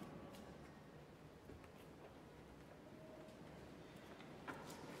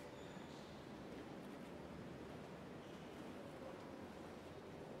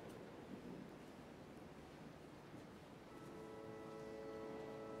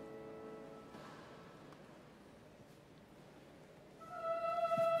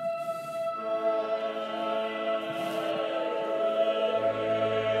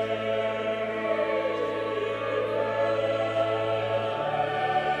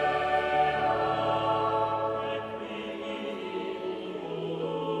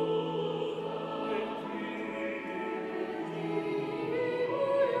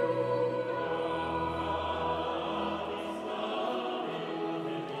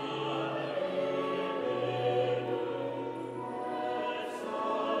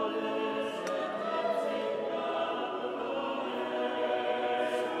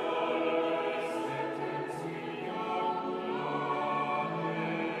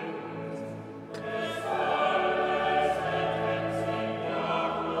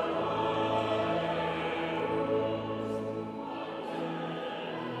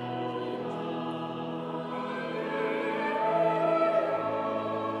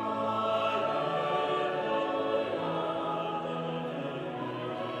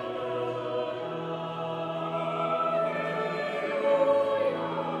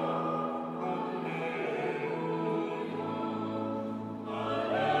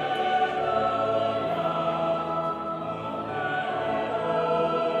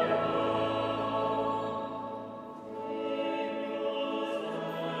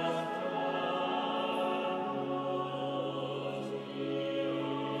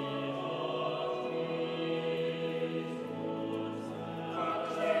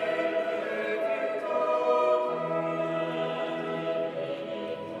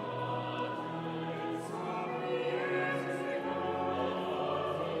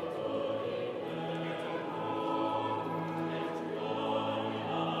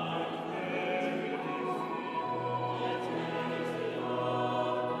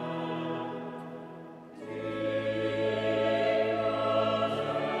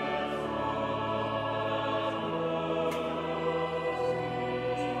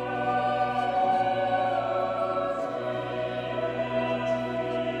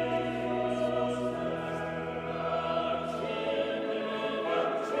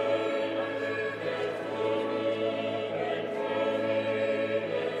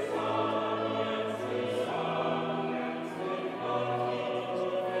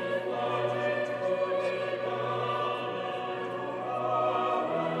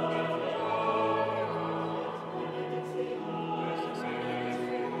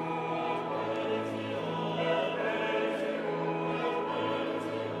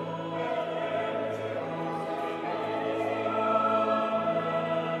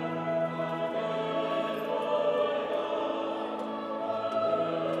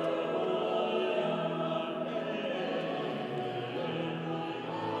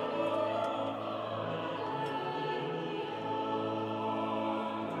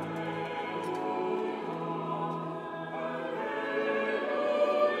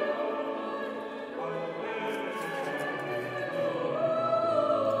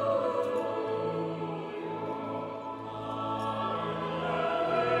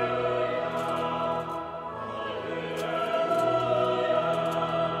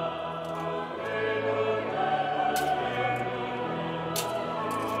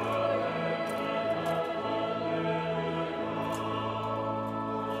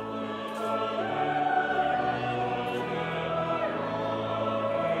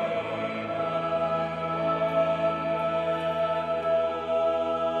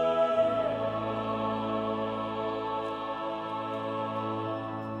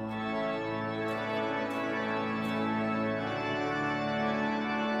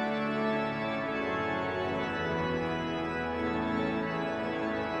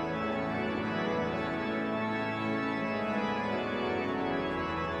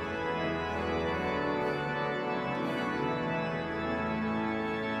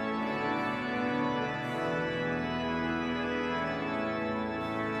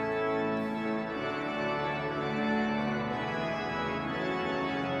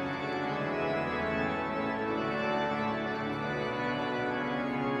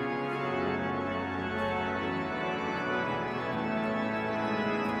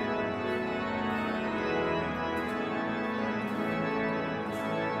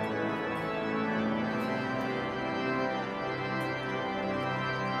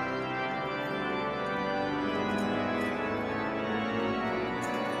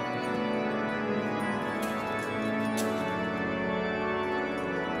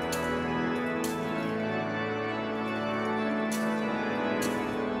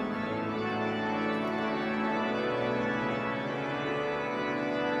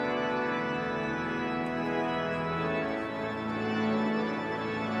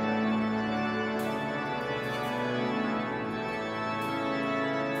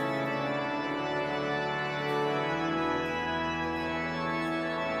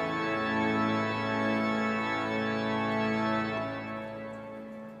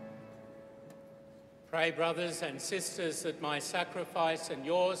 Pray, brothers and sisters, that my sacrifice and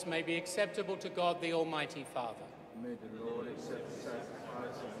yours may be acceptable to God, the Almighty Father. May the Lord accept the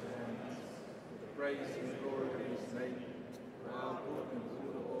sacrifice of your hands for the praise and glory of his name, for our good and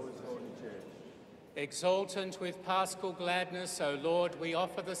good of all his holy church. Exultant with paschal gladness, O Lord, we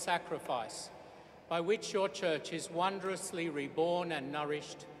offer the sacrifice by which your church is wondrously reborn and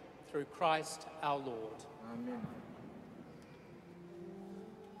nourished through Christ our Lord. Amen.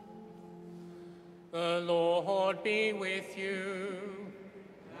 The Lord be with you.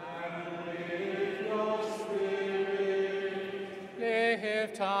 And with your spirit.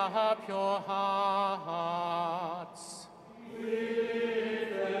 Lift up your hearts. We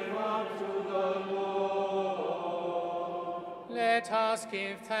lift them up to the Lord. Let us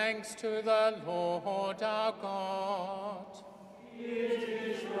give thanks to the Lord our God. It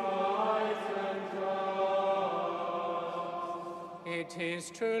is right and just. It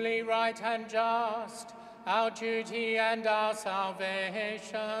is truly right and just, our duty and our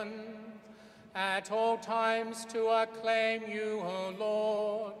salvation, at all times to acclaim you, O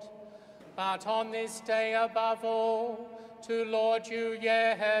Lord, but on this day above all, to laud you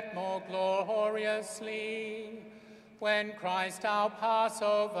yet more gloriously, when Christ our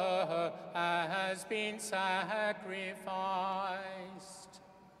Passover has been sacrificed.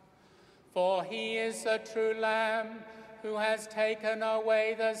 For he is the true Lamb who has taken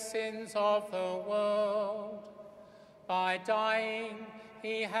away the sins of the world. By dying,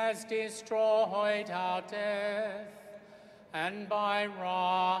 he has destroyed our death, and by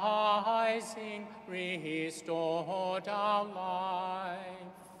rising, restored our life.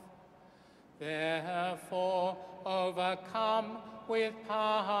 Therefore, overcome with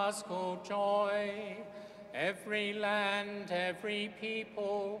paschal joy, every land, every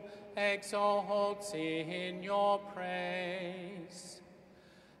people exalts in your praise.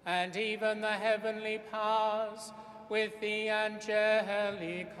 And even the heavenly powers with the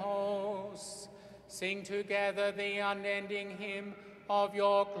angelic hosts sing together the unending hymn of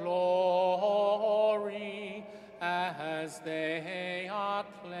your glory as they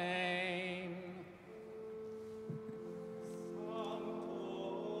acclaim.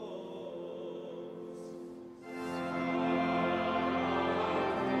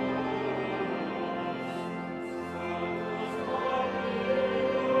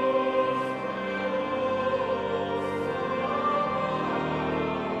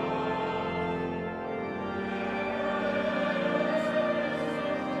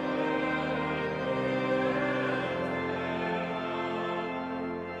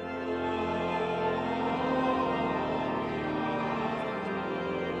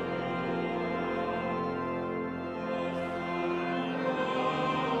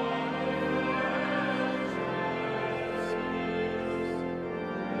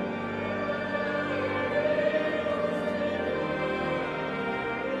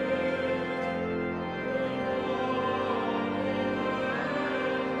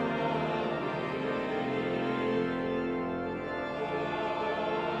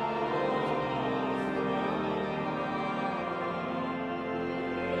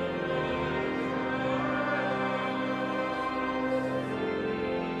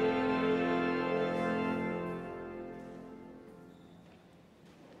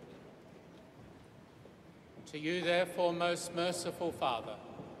 To you, therefore, most merciful Father,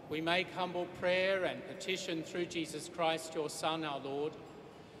 we make humble prayer and petition through Jesus Christ, your Son, our Lord,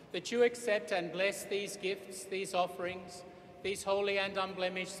 that you accept and bless these gifts, these offerings, these holy and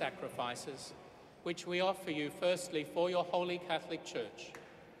unblemished sacrifices, which we offer you firstly for your holy Catholic Church.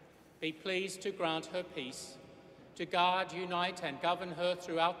 Be pleased to grant her peace, to guard, unite, and govern her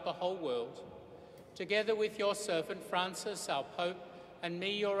throughout the whole world, together with your servant Francis, our Pope, and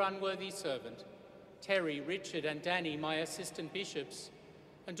me, your unworthy servant, Terry, Richard, and Danny, my assistant bishops,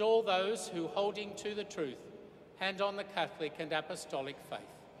 and all those who, holding to the truth, hand on the Catholic and Apostolic faith.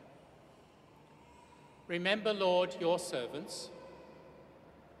 Remember, Lord, your servants,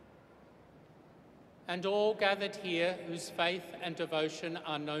 and all gathered here whose faith and devotion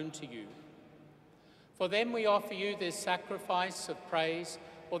are known to you. For them we offer you this sacrifice of praise,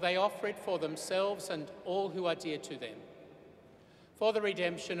 or they offer it for themselves and all who are dear to them, for the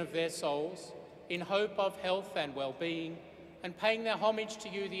redemption of their souls, in hope of health and well-being, and paying their homage to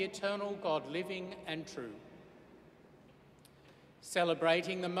you, the eternal God, living and true.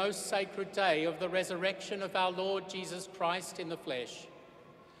 Celebrating the most sacred day of the resurrection of our Lord Jesus Christ in the flesh,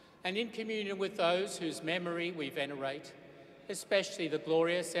 and in communion with those whose memory we venerate, especially the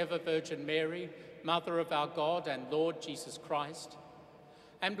glorious ever-Virgin Mary, Mother of our God and Lord Jesus Christ,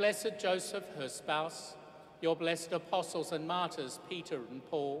 and blessed Joseph, her spouse, your blessed apostles and martyrs, Peter and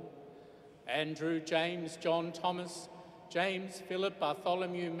Paul, Andrew, James, John, Thomas, James, Philip,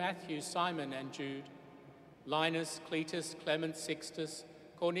 Bartholomew, Matthew, Simon and Jude, Linus, Cletus, Clement, Sixtus,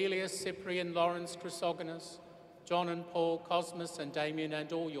 Cornelius, Cyprian, Lawrence, Chrysogonus, John and Paul, Cosmas and Damien,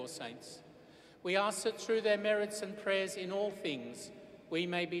 and all your saints. We ask that through their merits and prayers in all things, we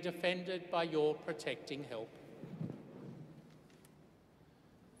may be defended by your protecting help.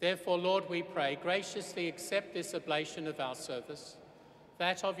 Therefore, Lord, we pray, graciously accept this oblation of our service,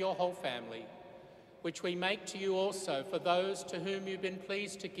 that of your whole family, which we make to you also for those to whom you've been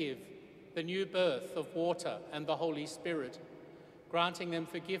pleased to give the new birth of water and the Holy Spirit, granting them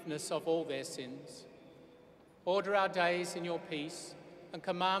forgiveness of all their sins. Order our days in your peace, and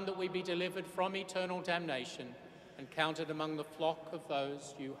command that we be delivered from eternal damnation and counted among the flock of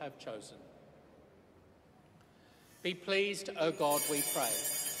those you have chosen. Be pleased, O God, we pray,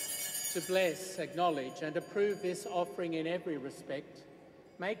 to bless, acknowledge, and approve this offering in every respect.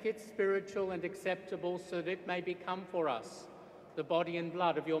 Make it spiritual and acceptable, so that it may become for us the body and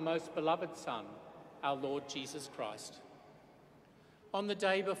blood of your most beloved Son, our Lord Jesus Christ. On the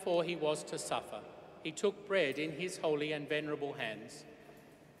day before he was to suffer, he took bread in his holy and venerable hands,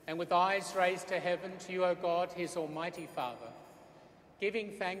 and with eyes raised to heaven to you, O God, his almighty Father,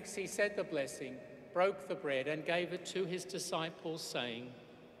 giving thanks, he said the blessing, broke the bread, and gave it to his disciples, saying,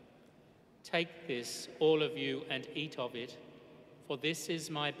 "Take this, all of you, and eat of it, for this is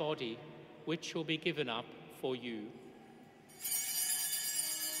my body, which shall be given up for you."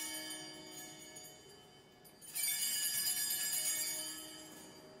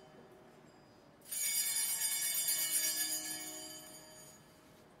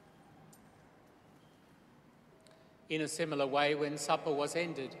 In a similar way, when supper was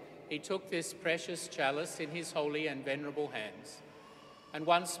ended, he took this precious chalice in his holy and venerable hands, and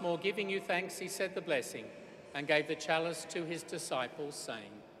once more giving you thanks, he said the blessing, and gave the chalice to his disciples,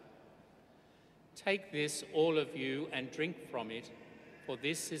 saying, "Take this, all of you, and drink from it, for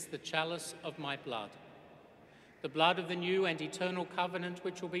this is the chalice of my blood, the blood of the new and eternal covenant,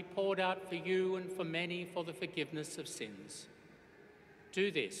 which will be poured out for you and for many for the forgiveness of sins.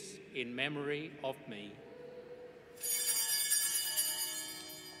 Do this in memory of me."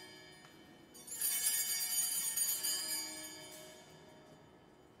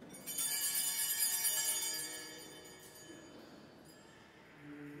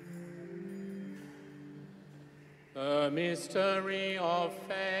 The mystery of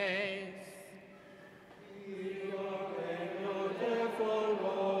faith. We proclaim your death, O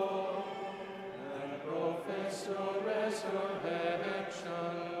Lord, and profess your resurrection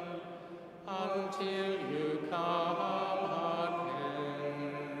until you come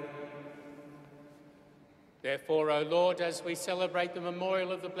again. Therefore, O Lord, as we celebrate the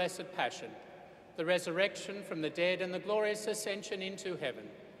memorial of the Blessed Passion, the resurrection from the dead and the glorious ascension into heaven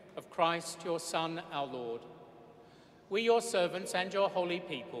of Christ, your Son, our Lord, we, your servants and your holy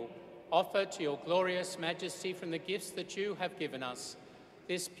people, offer to your glorious majesty from the gifts that you have given us,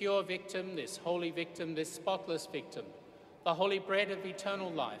 this pure victim, this holy victim, this spotless victim, the holy bread of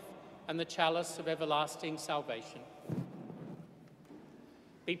eternal life and the chalice of everlasting salvation.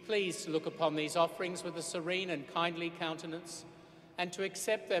 Be pleased to look upon these offerings with a serene and kindly countenance, and to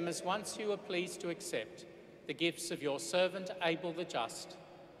accept them as once you were pleased to accept the gifts of your servant Abel the just,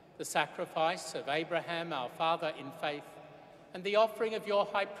 the sacrifice of Abraham, our father in faith, and the offering of your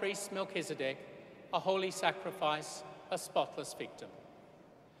high priest Melchizedek, a holy sacrifice, a spotless victim.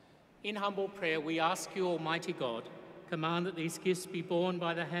 In humble prayer, we ask you, Almighty God, command that these gifts be borne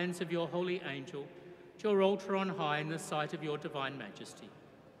by the hands of your holy angel to your altar on high in the sight of your divine majesty,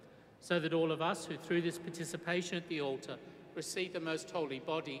 so that all of us who through this participation at the altar receive the most holy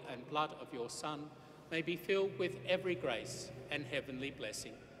body and blood of your Son may be filled with every grace and heavenly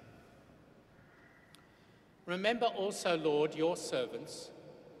blessing. Remember also, Lord, your servants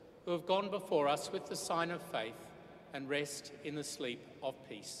who have gone before us with the sign of faith, and rest in the sleep of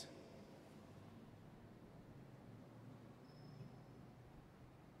peace.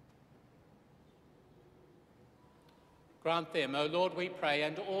 Grant them, O Lord, we pray,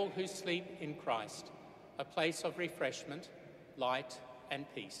 and all who sleep in Christ, a place of refreshment, light, and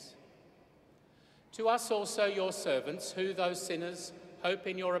peace. To us also, your servants, who, though sinners, hope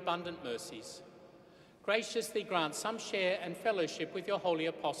in your abundant mercies, graciously grant some share and fellowship with your holy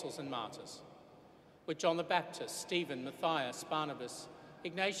apostles and martyrs, with John the Baptist, Stephen, Matthias, Barnabas,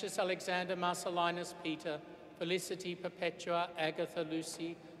 Ignatius, Alexander, Marcellinus, Peter, Felicity, Perpetua, Agatha,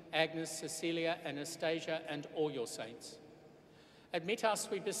 Lucy, Agnes, Cecilia, Anastasia, and all your saints. Admit us,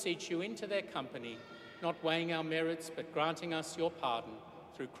 we beseech you, into their company, not weighing our merits, but granting us your pardon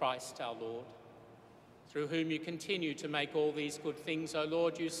through Christ our Lord. through whom you continue to make all these good things, O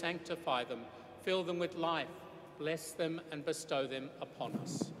Lord, you sanctify them, fill them with life, bless them and bestow them upon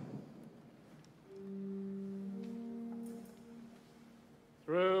us.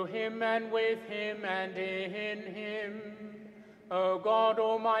 Through him and with him and in him, O God,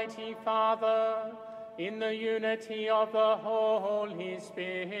 Almighty Father, in the unity of the Holy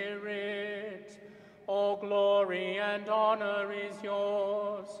Spirit, all glory and honor is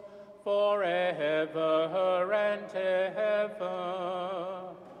yours forever and ever.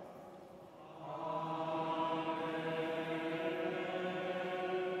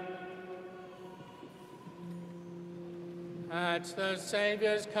 At the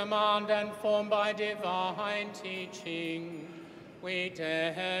Saviour's command and formed by divine teaching, we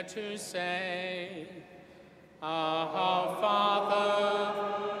dare to say, Our Father,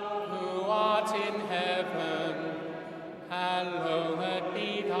 who art in heaven, hallowed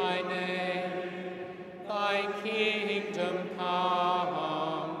be thy name. Thy kingdom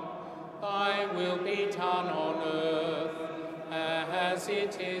come, thy will be done on earth as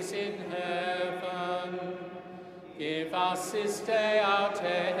it is in heaven. Give us this day our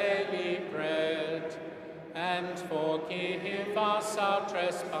daily bread, and forgive us our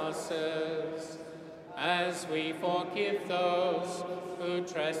trespasses, as we forgive those who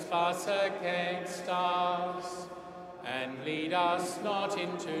trespass against us. And lead us not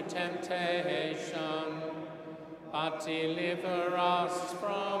into temptation, but deliver us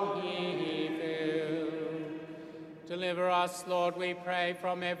from evil. Deliver us, Lord, we pray,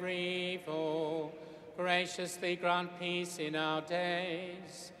 from every evil. Graciously grant peace in our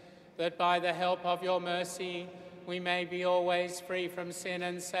days, that by the help of your mercy we may be always free from sin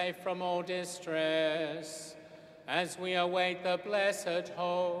and safe from all distress, as we await the blessed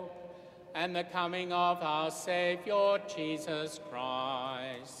hope and the coming of our Saviour, Jesus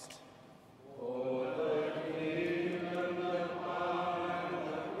Christ. For the kingdom, the power, and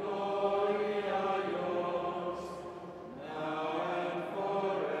the glory are yours, now and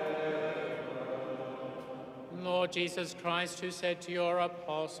forever. Lord Jesus Christ, who said to your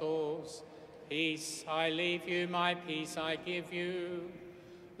apostles, Peace I leave you, my peace I give you.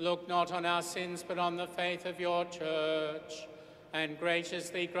 Look not on our sins, but on the faith of your church, and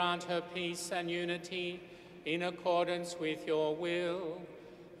graciously grant her peace and unity in accordance with your will,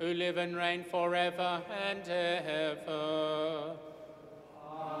 who live and reign forever and ever.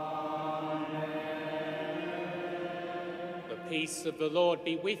 Amen. The peace of the Lord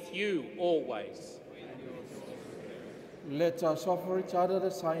be with you always. Let us offer each other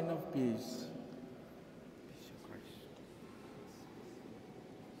the sign of peace.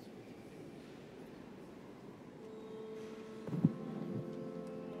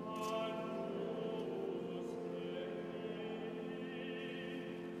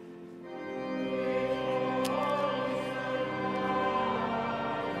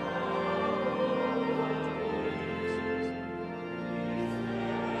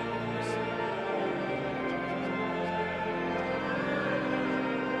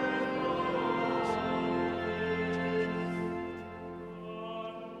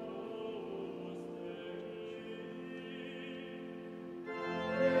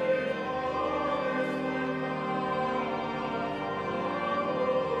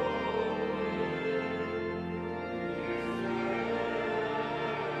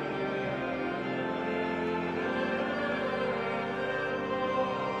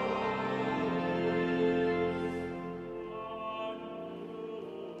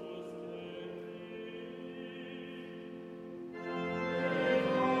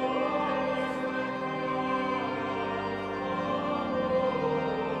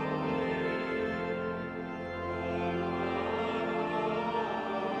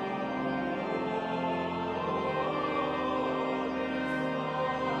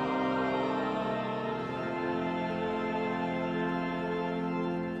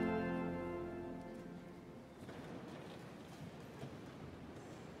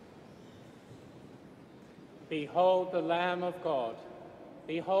 Behold the Lamb of God.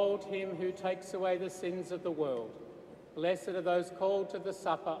 Behold him who takes away the sins of the world. Blessed are those called to the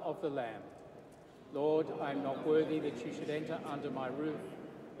supper of the Lamb. Lord, I am not worthy that you should enter under my roof,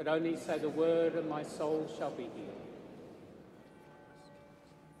 but only say the word and my soul shall be healed.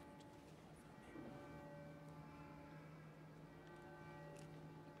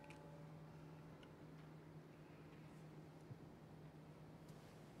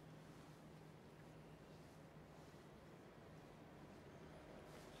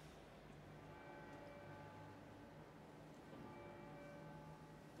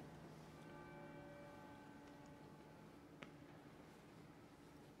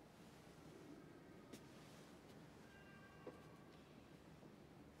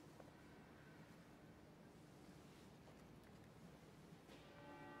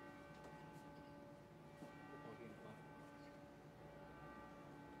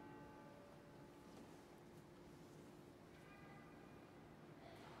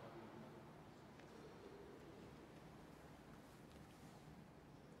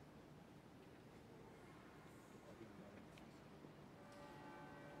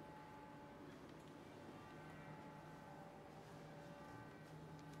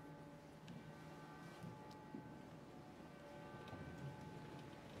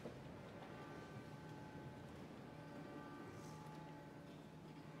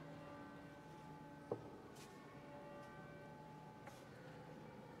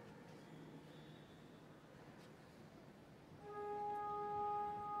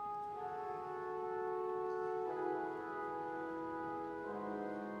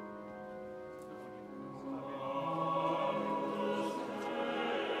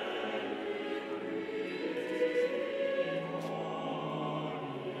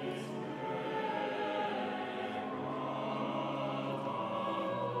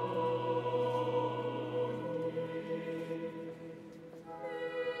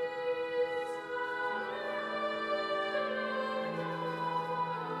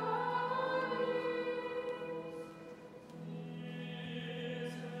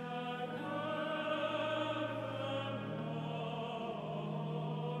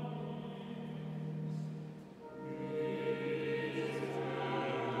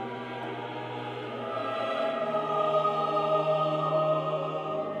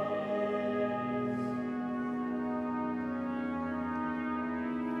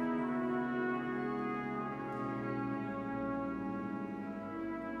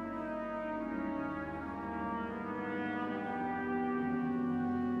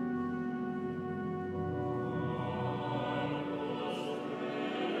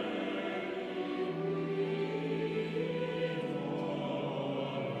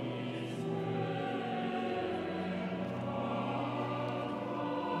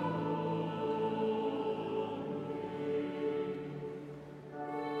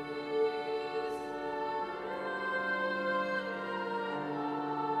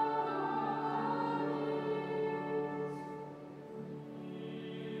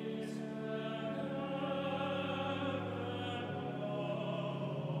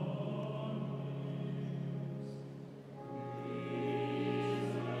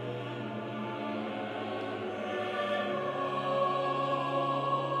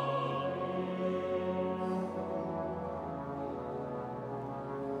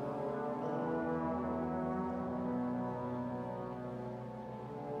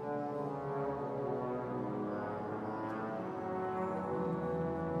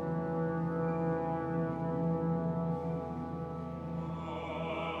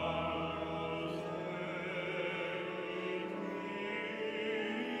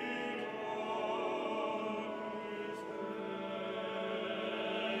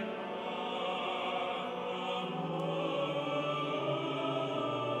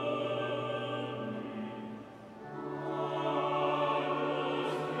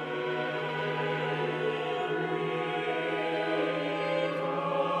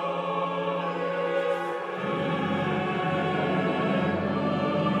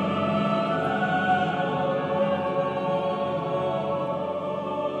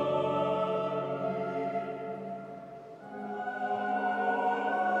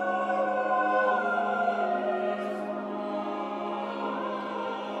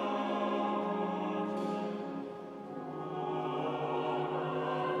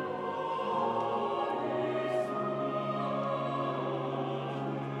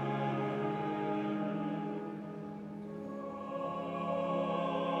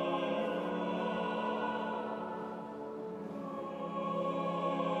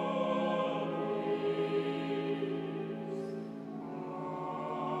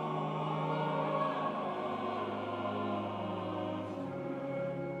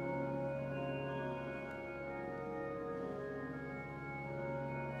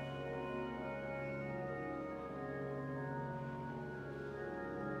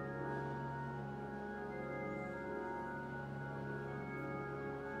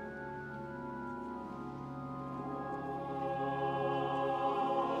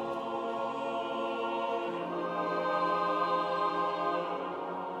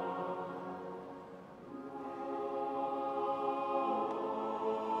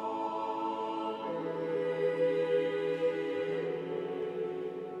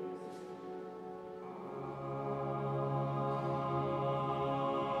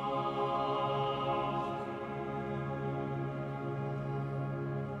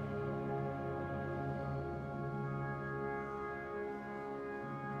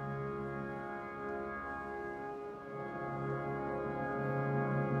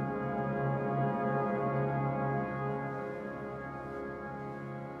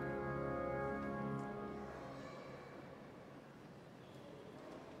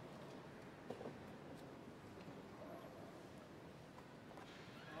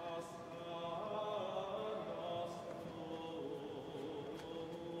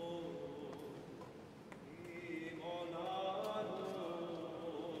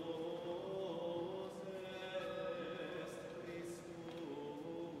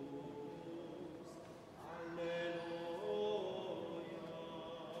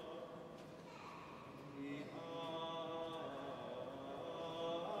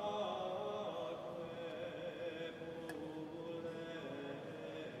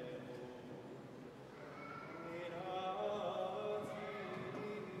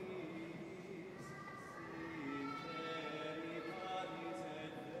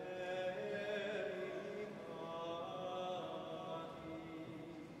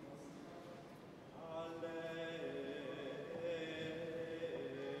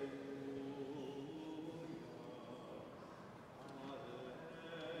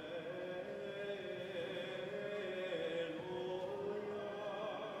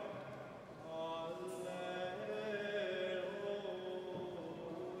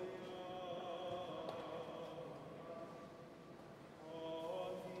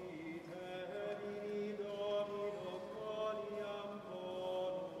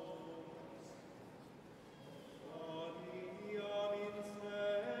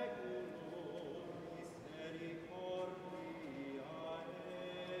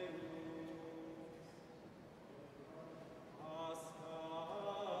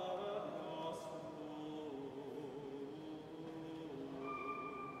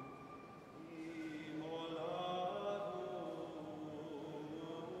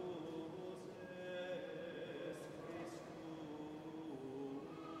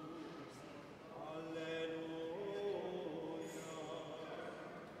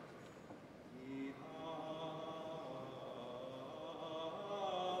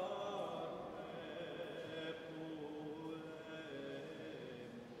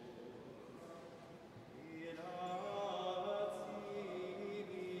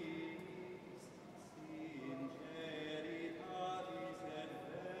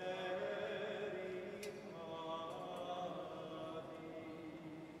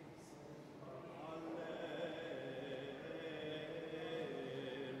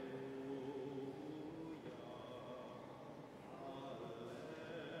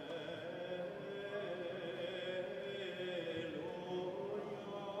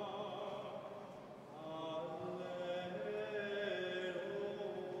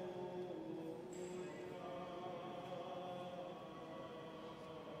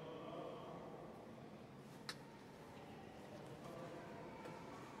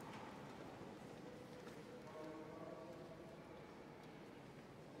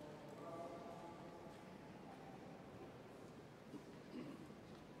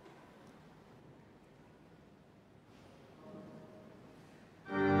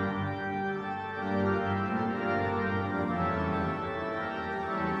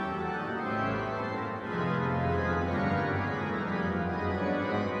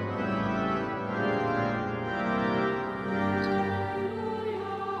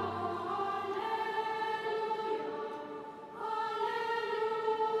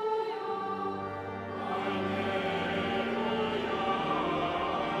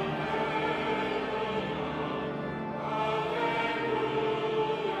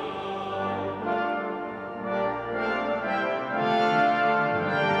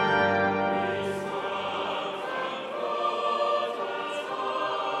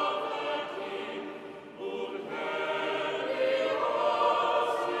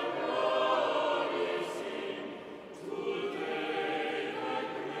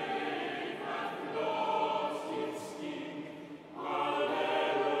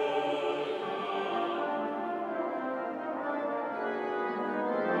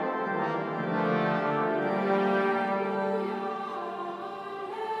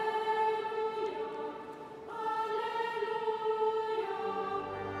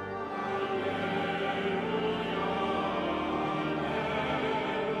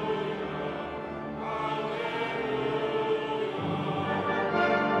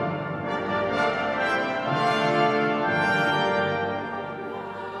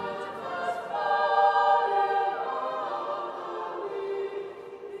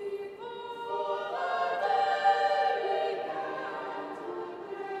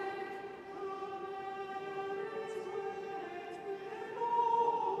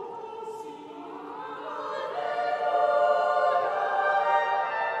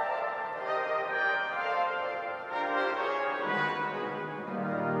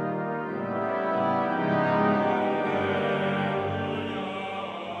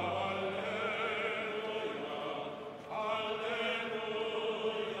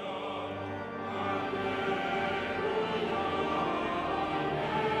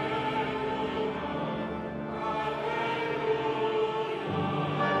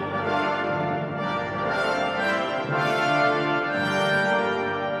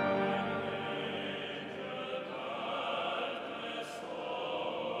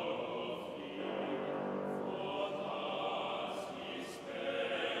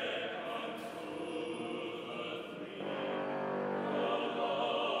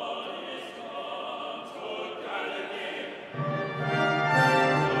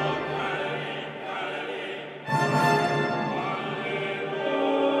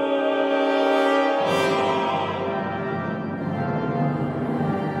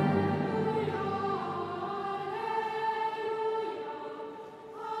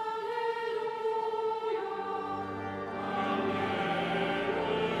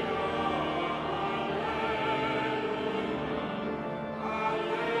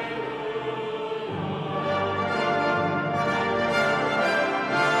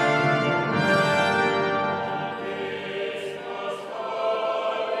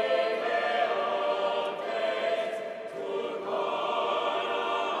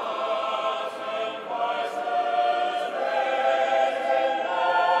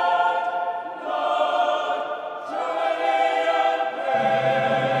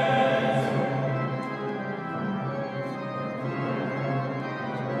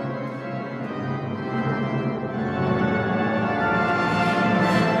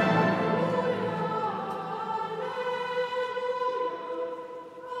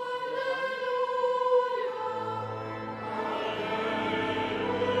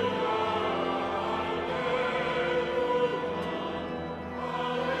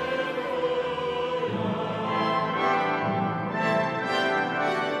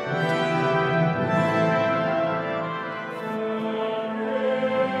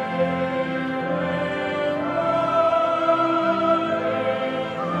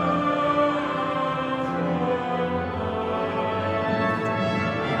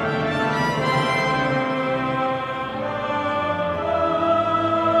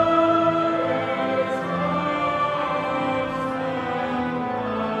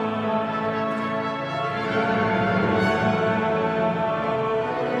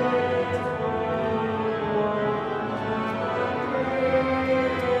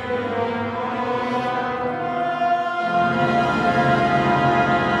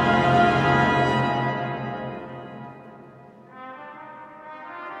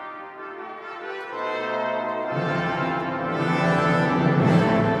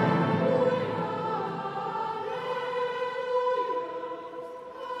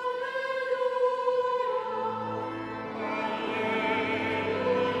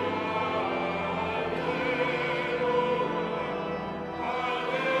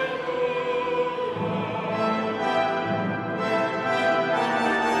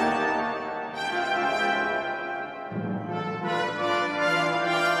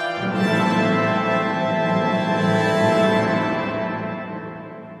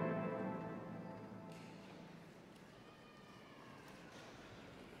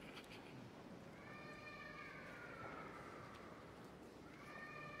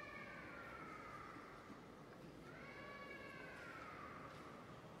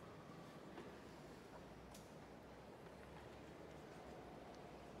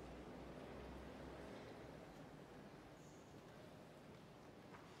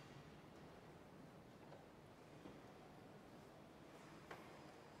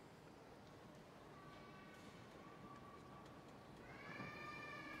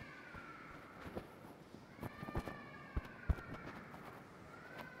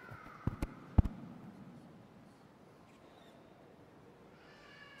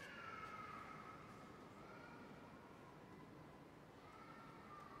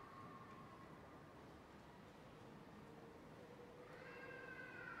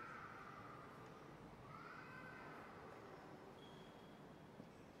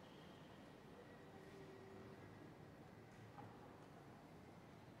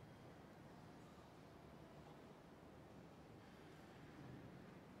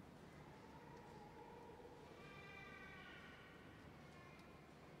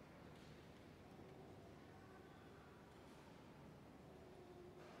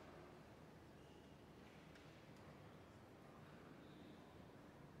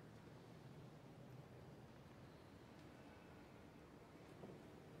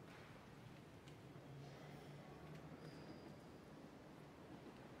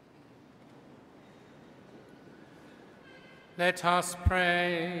 Let us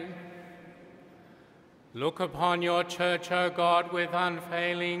pray. Look upon your church, O God, with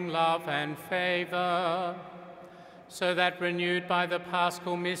unfailing love and favour, so that, renewed by the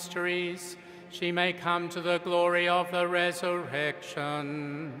paschal mysteries, she may come to the glory of the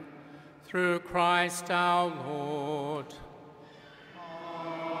resurrection. Through Christ our Lord.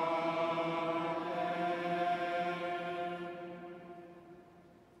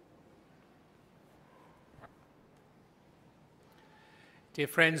 Dear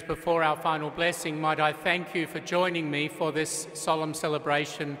friends, before our final blessing, might I thank you for joining me for this solemn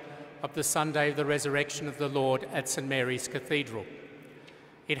celebration of the Sunday of the Resurrection of the Lord at St Mary's Cathedral.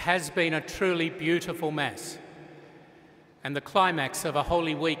 It has been a truly beautiful Mass and the climax of a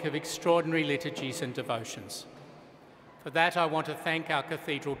Holy Week of extraordinary liturgies and devotions. For that, I want to thank our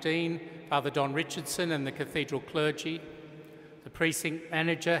Cathedral Dean, Father Don Richardson, and the Cathedral clergy, the Precinct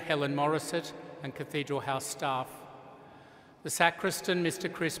Manager, Helen Morissett, and Cathedral House staff, the sacristan,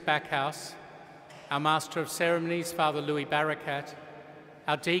 Mr. Chris Backhouse, our Master of Ceremonies, Father Louis Barakat,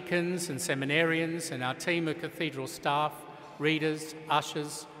 our deacons and seminarians, and our team of cathedral staff, readers,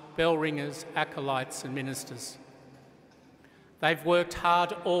 ushers, bell ringers, acolytes, and ministers. They've worked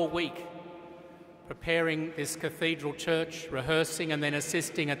hard all week, preparing this cathedral church, rehearsing and then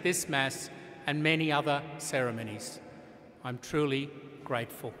assisting at this Mass and many other ceremonies. I'm truly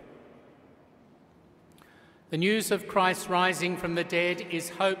grateful. The news of Christ rising from the dead is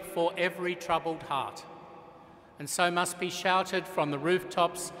hope for every troubled heart, and so must be shouted from the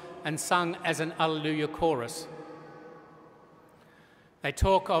rooftops and sung as an Alleluia chorus. They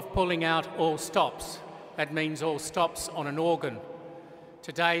talk of pulling out all stops. That means all stops on an organ.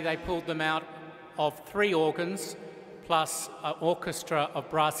 Today they pulled them out of 3 organs, plus an orchestra of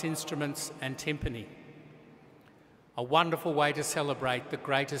brass instruments and timpani. A wonderful way to celebrate the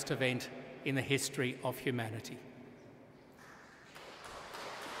greatest event in the history of humanity.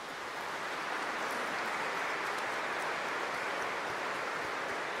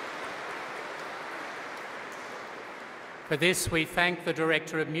 For this, we thank the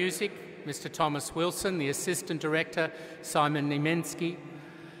Director of Music, Mr. Thomas Wilson, the Assistant Director, Simon Niemensky,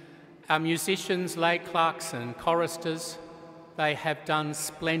 our musicians, lay clerks and choristers. They have done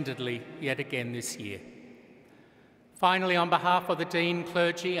splendidly yet again this year. Finally, on behalf of the Dean,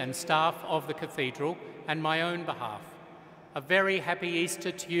 clergy and staff of the Cathedral and my own behalf, a very happy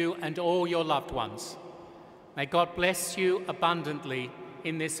Easter to you and all your loved ones. May God bless you abundantly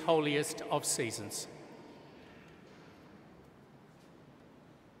in this holiest of seasons.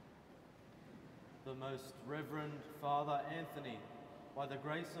 The Most Reverend Father Anthony, by the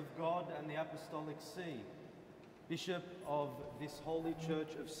grace of God and the Apostolic See, Bishop of this Holy Church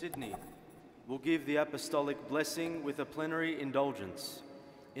of Sydney, will give the apostolic blessing with a plenary indulgence.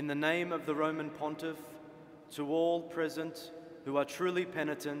 In the name of the Roman Pontiff, to all present who are truly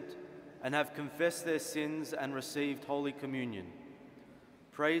penitent and have confessed their sins and received Holy Communion.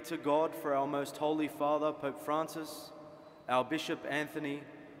 Pray to God for our Most Holy Father, Pope Francis, our Bishop Anthony,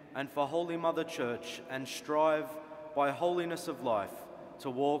 and for Holy Mother Church, and strive by holiness of life to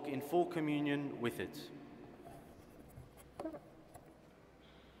walk in full communion with it.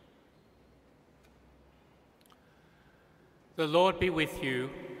 The Lord be with you.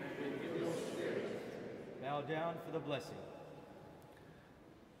 And with your spirit. Bow down for the blessing.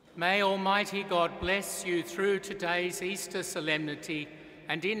 May Almighty God bless you through today's Easter solemnity,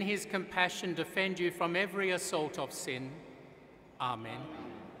 and in his compassion defend you from every assault of sin. Amen.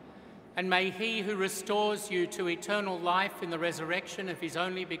 And may he who restores you to eternal life in the resurrection of his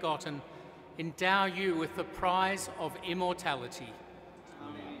only begotten endow you with the prize of immortality.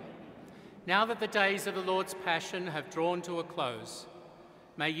 Now that the days of the Lord's Passion have drawn to a close,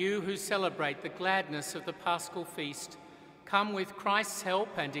 may you who celebrate the gladness of the Paschal Feast come with Christ's help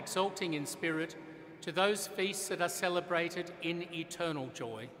and exulting in spirit to those feasts that are celebrated in eternal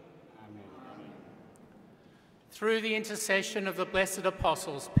joy. Amen. Through the intercession of the blessed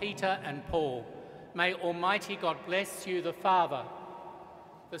apostles Peter and Paul, may Almighty God bless you, the Father,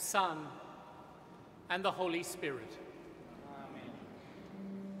 the Son, and the Holy Spirit.